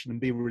situation and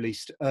be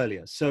released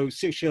earlier? So,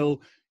 Sushil,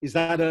 is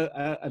that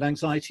an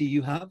anxiety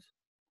you have?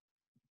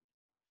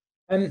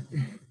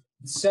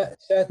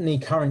 Certainly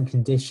current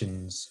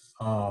conditions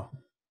are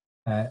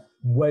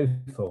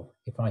woeful,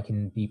 if I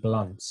can be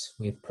blunt,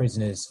 with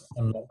prisoners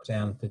on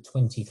lockdown for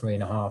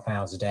 23.5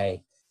 hours a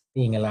day,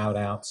 being allowed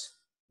out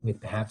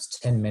with perhaps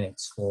 10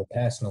 minutes for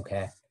personal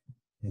care.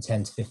 and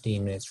 10 to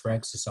 15 minutes for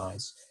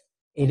exercise.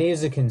 It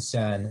is a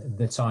concern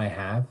that I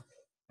have,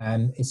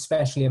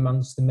 especially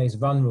amongst the most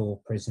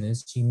vulnerable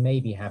prisoners who may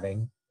be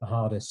having the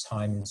hardest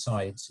time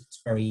inside.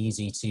 It's very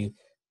easy to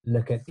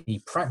look at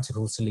the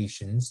practical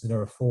solutions that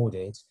are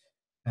afforded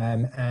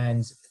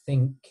and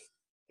think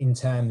in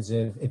terms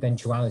of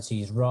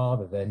eventualities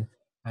rather than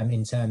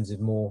in terms of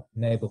more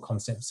noble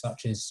concepts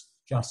such as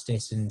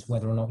justice and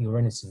whether or not you're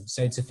innocent.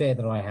 So it's a fear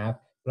that I have,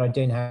 but I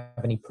don't have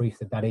any proof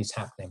that that is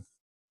happening.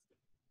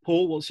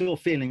 Paul, what's your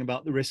feeling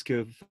about the risk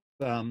of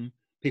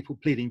people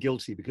pleading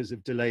guilty because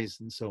of delays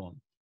and so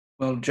on?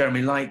 Well,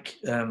 Jeremy, like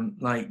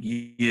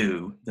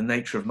you, the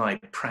nature of my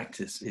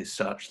practice is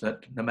such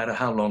that no matter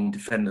how long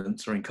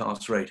defendants are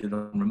incarcerated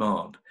on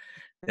remand,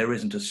 there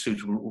isn't a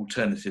suitable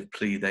alternative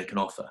plea they can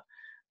offer.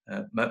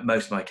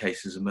 Most of my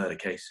cases are murder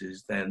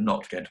cases. They're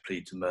not going to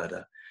plead to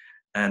murder,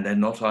 and they're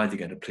not either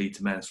going to plead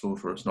to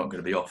manslaughter or it's not going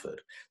to be offered.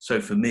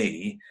 So for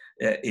me,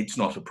 it's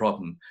not a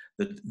problem.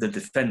 The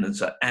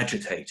defendants are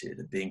agitated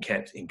at being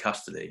kept in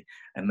custody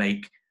and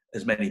make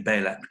as many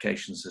bail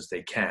applications as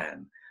they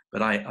can,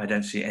 but I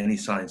don't see any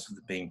signs of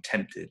them being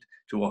tempted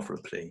to offer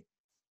a plea.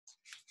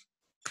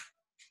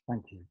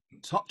 Thank you.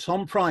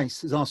 Tom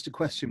Price has asked a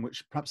question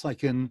which perhaps I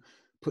can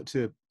put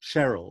to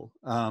Cheryl.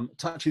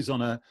 Touches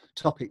on a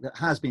topic that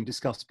has been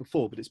discussed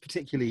before, but it's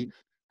particularly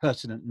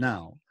pertinent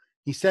now.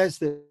 He says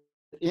that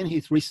in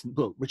his recent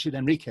book, Richard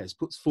Enriquez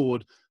puts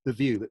forward the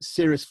view that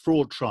serious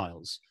fraud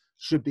trials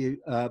should be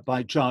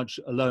by judge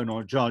alone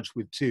or a judge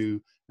with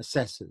two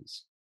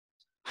assessors.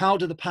 How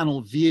do the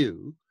panel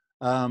view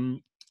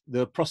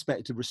the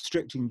prospect of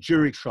restricting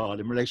jury trial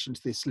in relation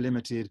to this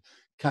limited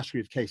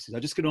category of cases?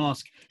 I'm just going to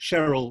ask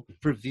Cheryl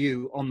for a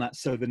view on that,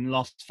 so that in the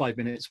last 5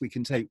 minutes we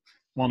can take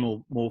one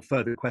or more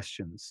further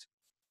questions.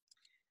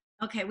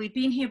 Okay, we've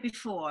been here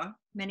before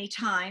many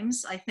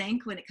times, I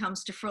think, when it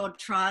comes to fraud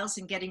trials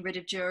and getting rid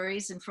of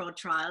juries and fraud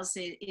trials.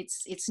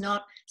 It's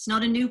not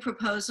a new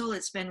proposal.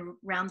 It's been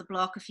around the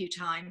block a few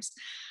times.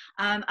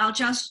 I'll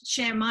just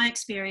share my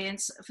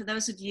experience for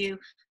those of you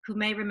who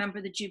may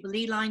remember the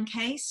Jubilee Line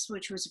case,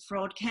 which was a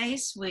fraud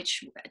case,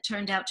 which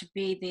turned out to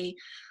be the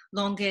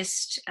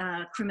longest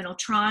criminal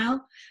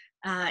trial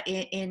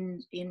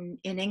in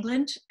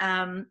England,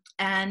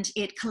 and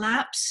it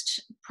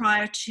collapsed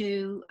prior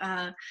to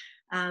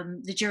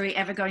the jury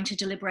ever going to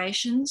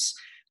deliberations.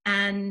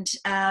 And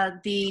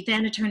the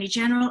then Attorney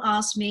General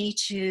asked me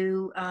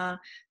to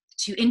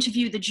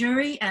interview the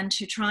jury and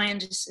to try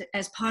and,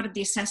 as part of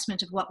the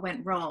assessment of what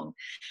went wrong.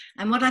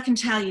 And what I can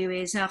tell you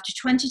is, after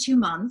 22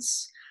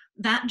 months,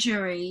 that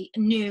jury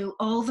knew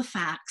all the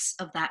facts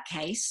of that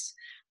case.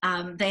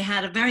 They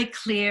had a very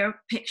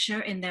clear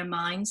picture in their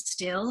minds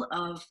still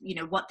of,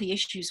 what the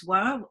issues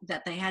were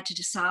that they had to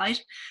decide,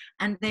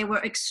 and they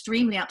were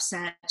extremely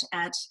upset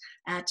at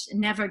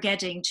never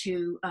getting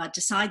to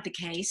decide the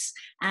case,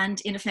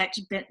 and in effect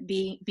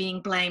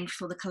being blamed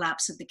for the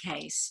collapse of the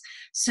case.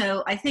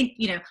 So I think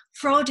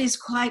fraud is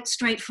quite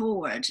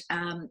straightforward.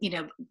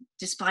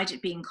 Despite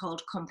it being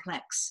called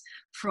complex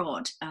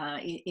fraud,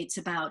 it's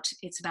about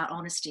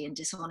honesty and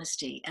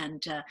dishonesty,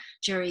 and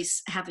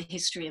juries have a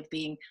history of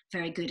being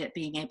very good at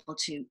being able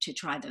to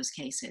try those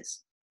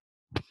cases.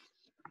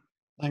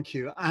 Thank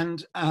you.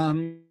 And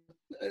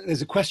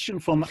there's a question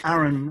from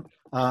Aaron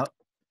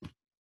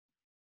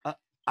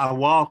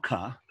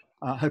Awaka,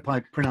 I hope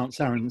I pronounce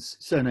Aaron's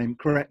surname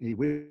correctly,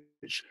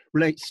 which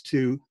relates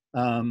to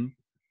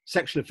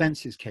sexual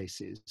offences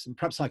cases. And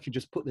perhaps I could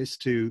just put this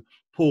to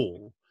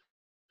Paul,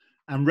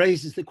 and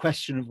raises the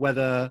question of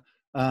whether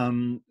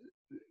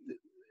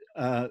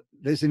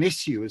there's an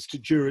issue as to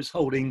jurors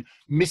holding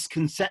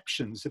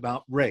misconceptions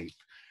about rape,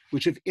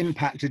 which have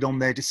impacted on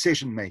their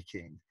decision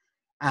making,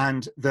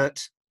 and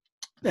that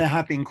there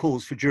have been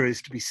calls for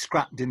juries to be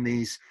scrapped in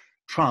these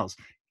trials.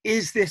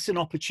 Is this an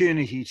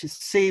opportunity to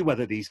see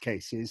whether these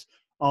cases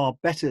are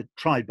better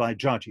tried by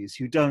judges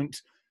who don't,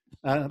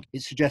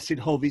 it's suggested,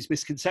 hold these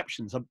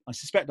misconceptions? I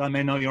suspect I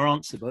may know your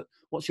answer, but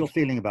what's your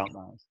feeling about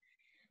that?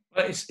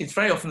 Well, it's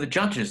very often the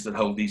judges that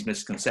hold these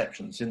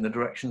misconceptions in the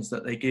directions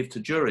that they give to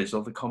juries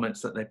or the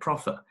comments that they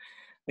proffer.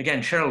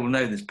 Again, Cheryl will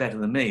know this better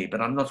than me, but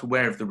I'm not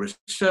aware of the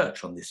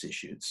research on this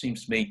issue. It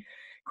seems to me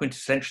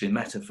quintessentially a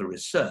matter for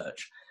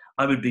research.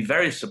 I would be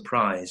very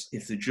surprised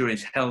if the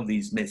juries held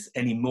these myths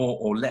any more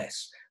or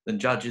less than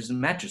judges and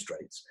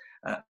magistrates.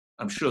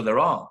 I'm sure there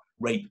are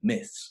rape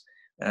myths.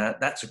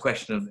 That's a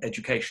question of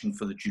education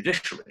for the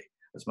judiciary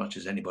as much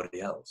as anybody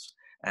else.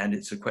 And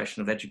it's a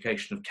question of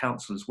education of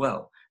counsel as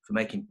well for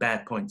making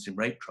bad points in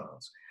rape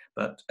trials.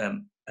 But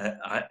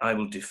I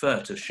will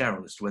defer to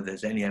Cheryl as to whether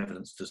there's any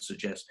evidence to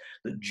suggest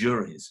that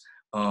juries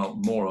are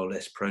more or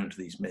less prone to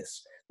these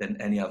myths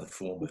than any other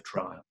form of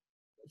trial.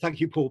 Thank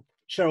you, Paul.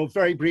 Cheryl,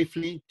 very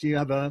briefly, do you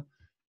have a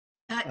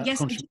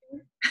yes, I do.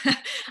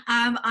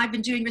 I've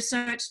been doing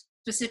research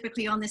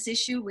specifically on this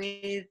issue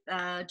with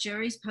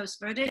juries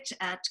post-verdict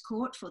at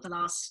court for the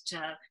last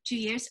 2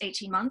 years,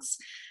 18 months.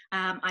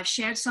 I've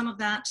shared some of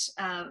that,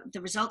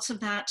 the results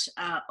of that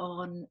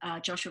on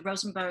Joshua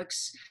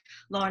Rosenberg's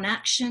Law in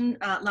Action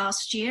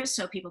last year,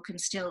 so people can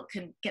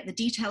get the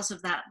details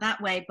of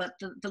that way, but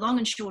the long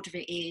and short of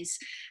it is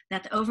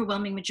that the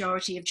overwhelming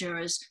majority of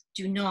jurors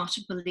do not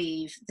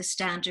believe the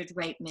standard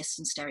rape myths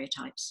and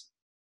stereotypes.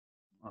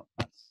 Well,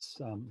 that's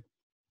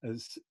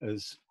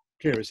as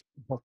clear as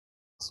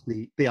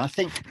possibly be. I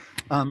think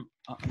I'm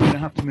going to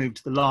have to move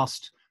to the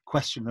last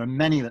question. There are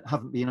many that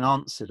haven't been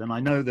answered, and I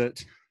know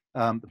that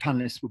the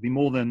panelists will be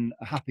more than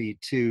happy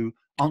to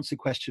answer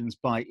questions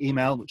by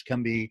email, which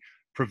can be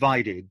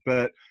provided.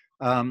 But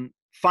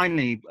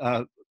finally,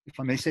 if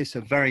I may say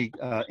so, very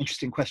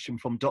interesting question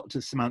from Dr.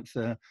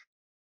 Samantha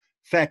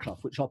Fairclough,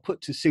 which I'll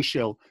put to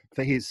Sushil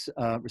for his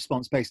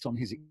response based on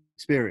his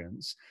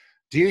experience.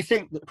 Do you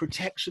think that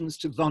protections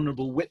to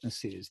vulnerable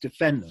witnesses,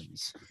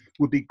 defendants,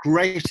 would be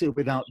greater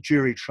without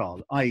jury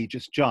trial, i.e.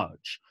 just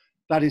judge?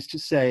 That is to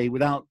say,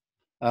 without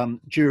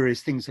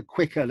juries, things are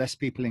quicker, less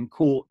people in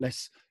court,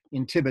 less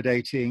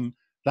intimidating,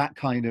 that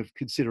kind of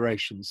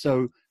consideration.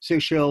 So,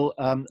 Sushil,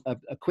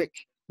 a quick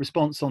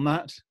response on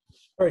that?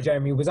 Sorry,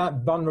 Jeremy, was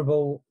that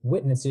vulnerable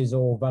witnesses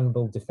or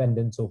vulnerable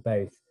defendants or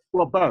both?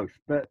 Well, both,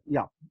 but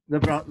yeah, the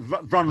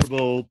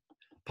vulnerable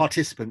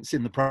participants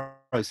in the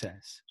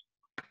process.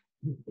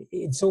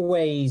 It's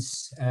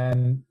always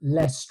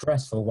less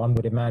stressful, one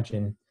would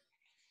imagine,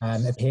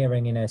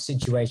 appearing in a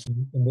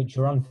situation in which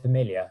you're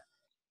unfamiliar,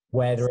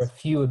 where there are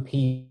fewer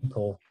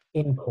people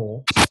in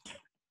court,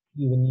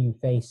 fewer new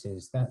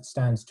faces. That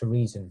stands to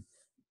reason.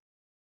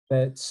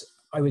 But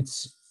I would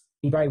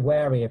be very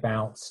wary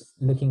about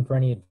looking for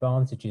any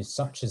advantages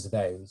such as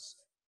those,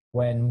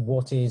 when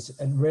what is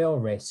at real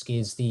risk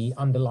is the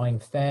underlying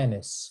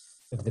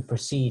fairness of the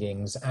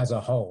proceedings as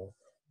a whole,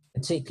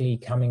 particularly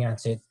coming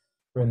at it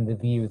from the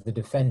view of the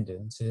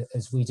defendant,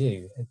 as we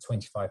do at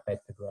 25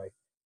 Bedford Row.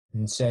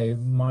 And so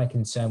my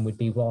concern would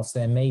be, whilst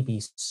there may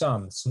be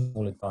some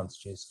small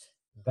advantages,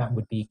 that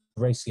would be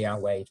grossly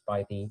outweighed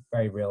by the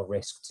very real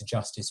risk to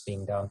justice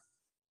being done.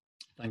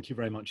 Thank you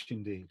very much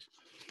indeed.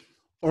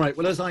 All right,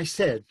 well, as I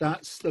said,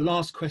 that's the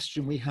last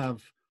question we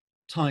have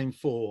time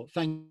for.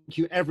 Thank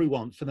you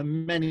everyone for the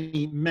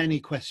many, many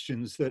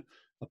questions that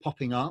are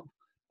popping up.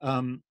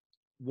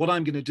 What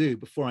I'm going to do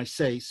before I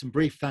say some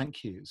brief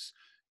thank yous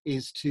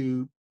is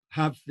to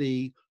have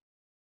the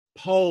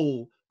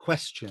poll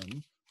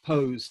question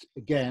posed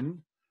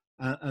again.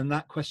 And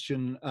that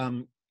question,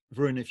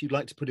 Varun, if you'd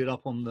like to put it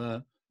up on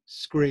the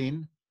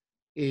screen,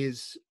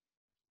 is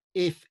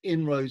if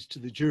inroads to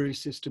the jury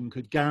system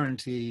could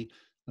guarantee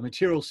a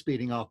material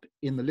speeding up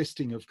in the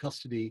listing of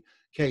custody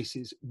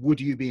cases, would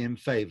you be in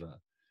favour?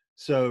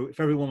 So if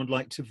everyone would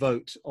like to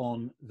vote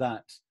on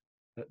that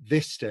at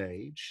this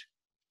stage.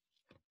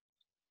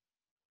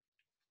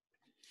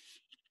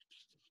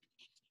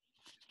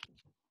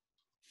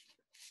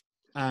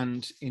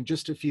 And in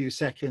just a few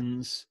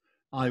seconds,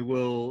 I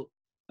will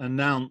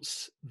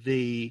announce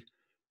the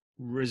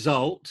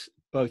result,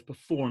 both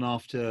before and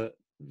after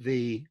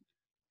the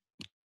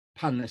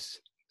panelists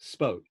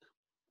spoke.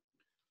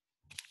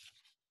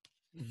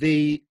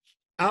 The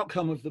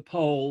outcome of the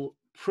poll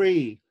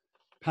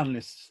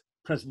pre-panelists'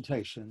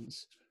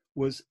 presentations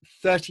was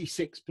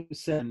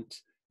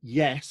 36%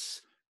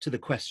 yes to the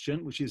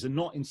question, which is a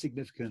not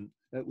insignificant,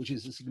 which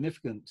is a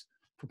significant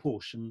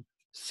proportion,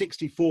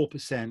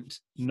 64%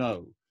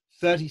 no.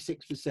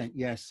 36%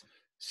 yes,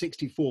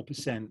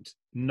 64%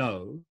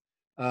 no.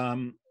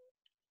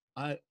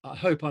 I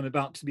hope I'm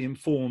about to be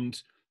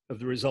informed of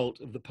the result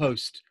of the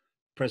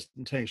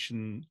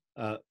post-presentation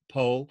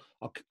poll.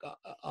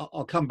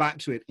 I'll come back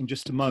to it in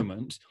just a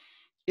moment.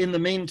 In the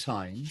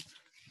meantime,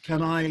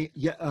 can I,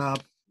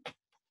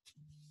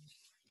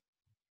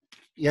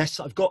 yes,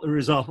 I've got the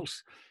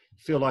result.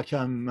 I feel like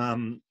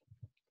I'm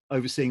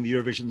overseeing the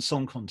Eurovision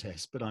Song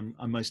Contest, but I'm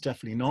most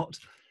definitely not,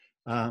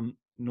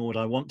 nor would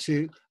I want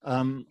to.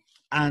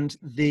 And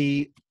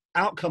the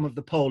outcome of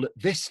the poll at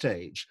this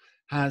stage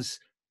has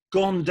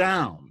gone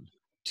down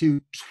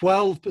to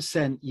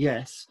 12%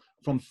 yes,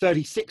 from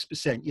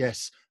 36%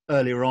 yes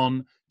earlier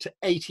on, to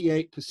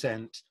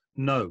 88%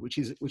 no, which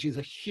is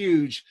a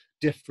huge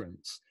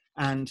difference.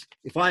 And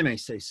if I may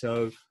say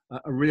so,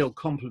 a real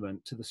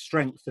compliment to the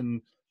strength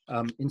and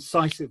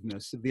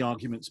incisiveness of the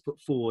arguments put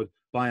forward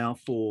by our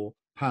four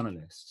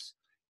panelists.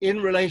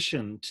 In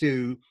relation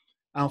to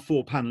our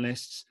four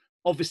panelists,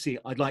 obviously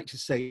I'd like to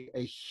say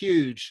a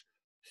huge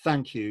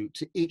thank you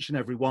to each and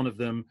every one of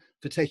them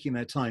for taking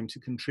their time to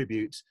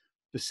contribute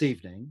this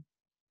evening.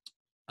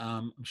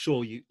 I'm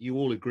sure you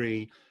all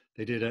agree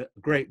they did a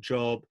great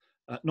job.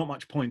 Not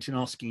much point in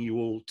asking you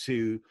all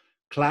to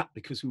clap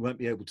because we won't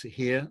be able to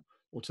hear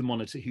or to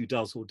monitor who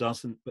does or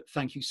doesn't, but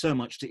thank you so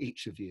much to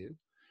each of you.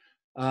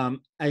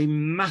 A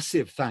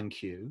massive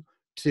thank you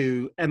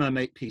to Emma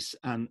Makepeace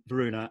and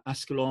Varuna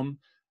Askalom,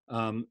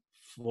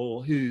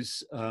 for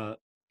whose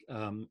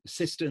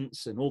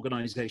assistance and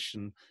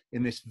organisation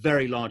in this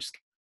very large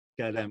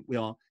scale event. We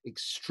are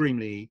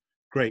extremely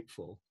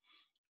grateful.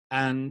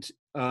 And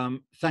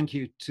thank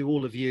you to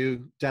all of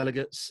you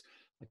delegates.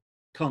 I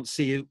can't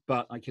see you,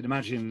 but I can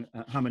imagine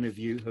how many of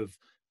you have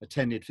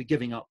attended, for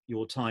giving up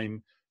your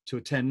time to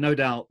attend. No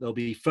doubt there'll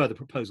be further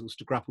proposals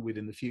to grapple with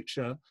in the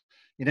future.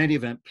 In any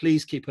event,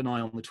 please keep an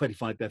eye on the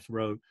 25 Bedford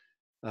Row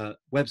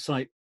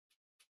website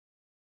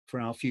for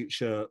our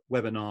future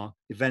webinar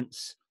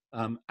events.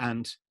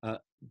 And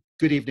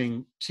good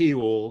evening to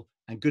you all,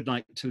 and good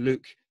night to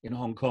Luke in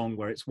Hong Kong,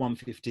 where it's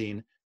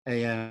 1:15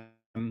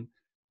 a.m.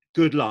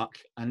 Good luck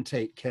and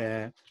take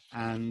care,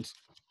 and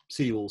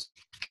see you all.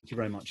 Thank you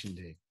very much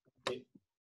indeed.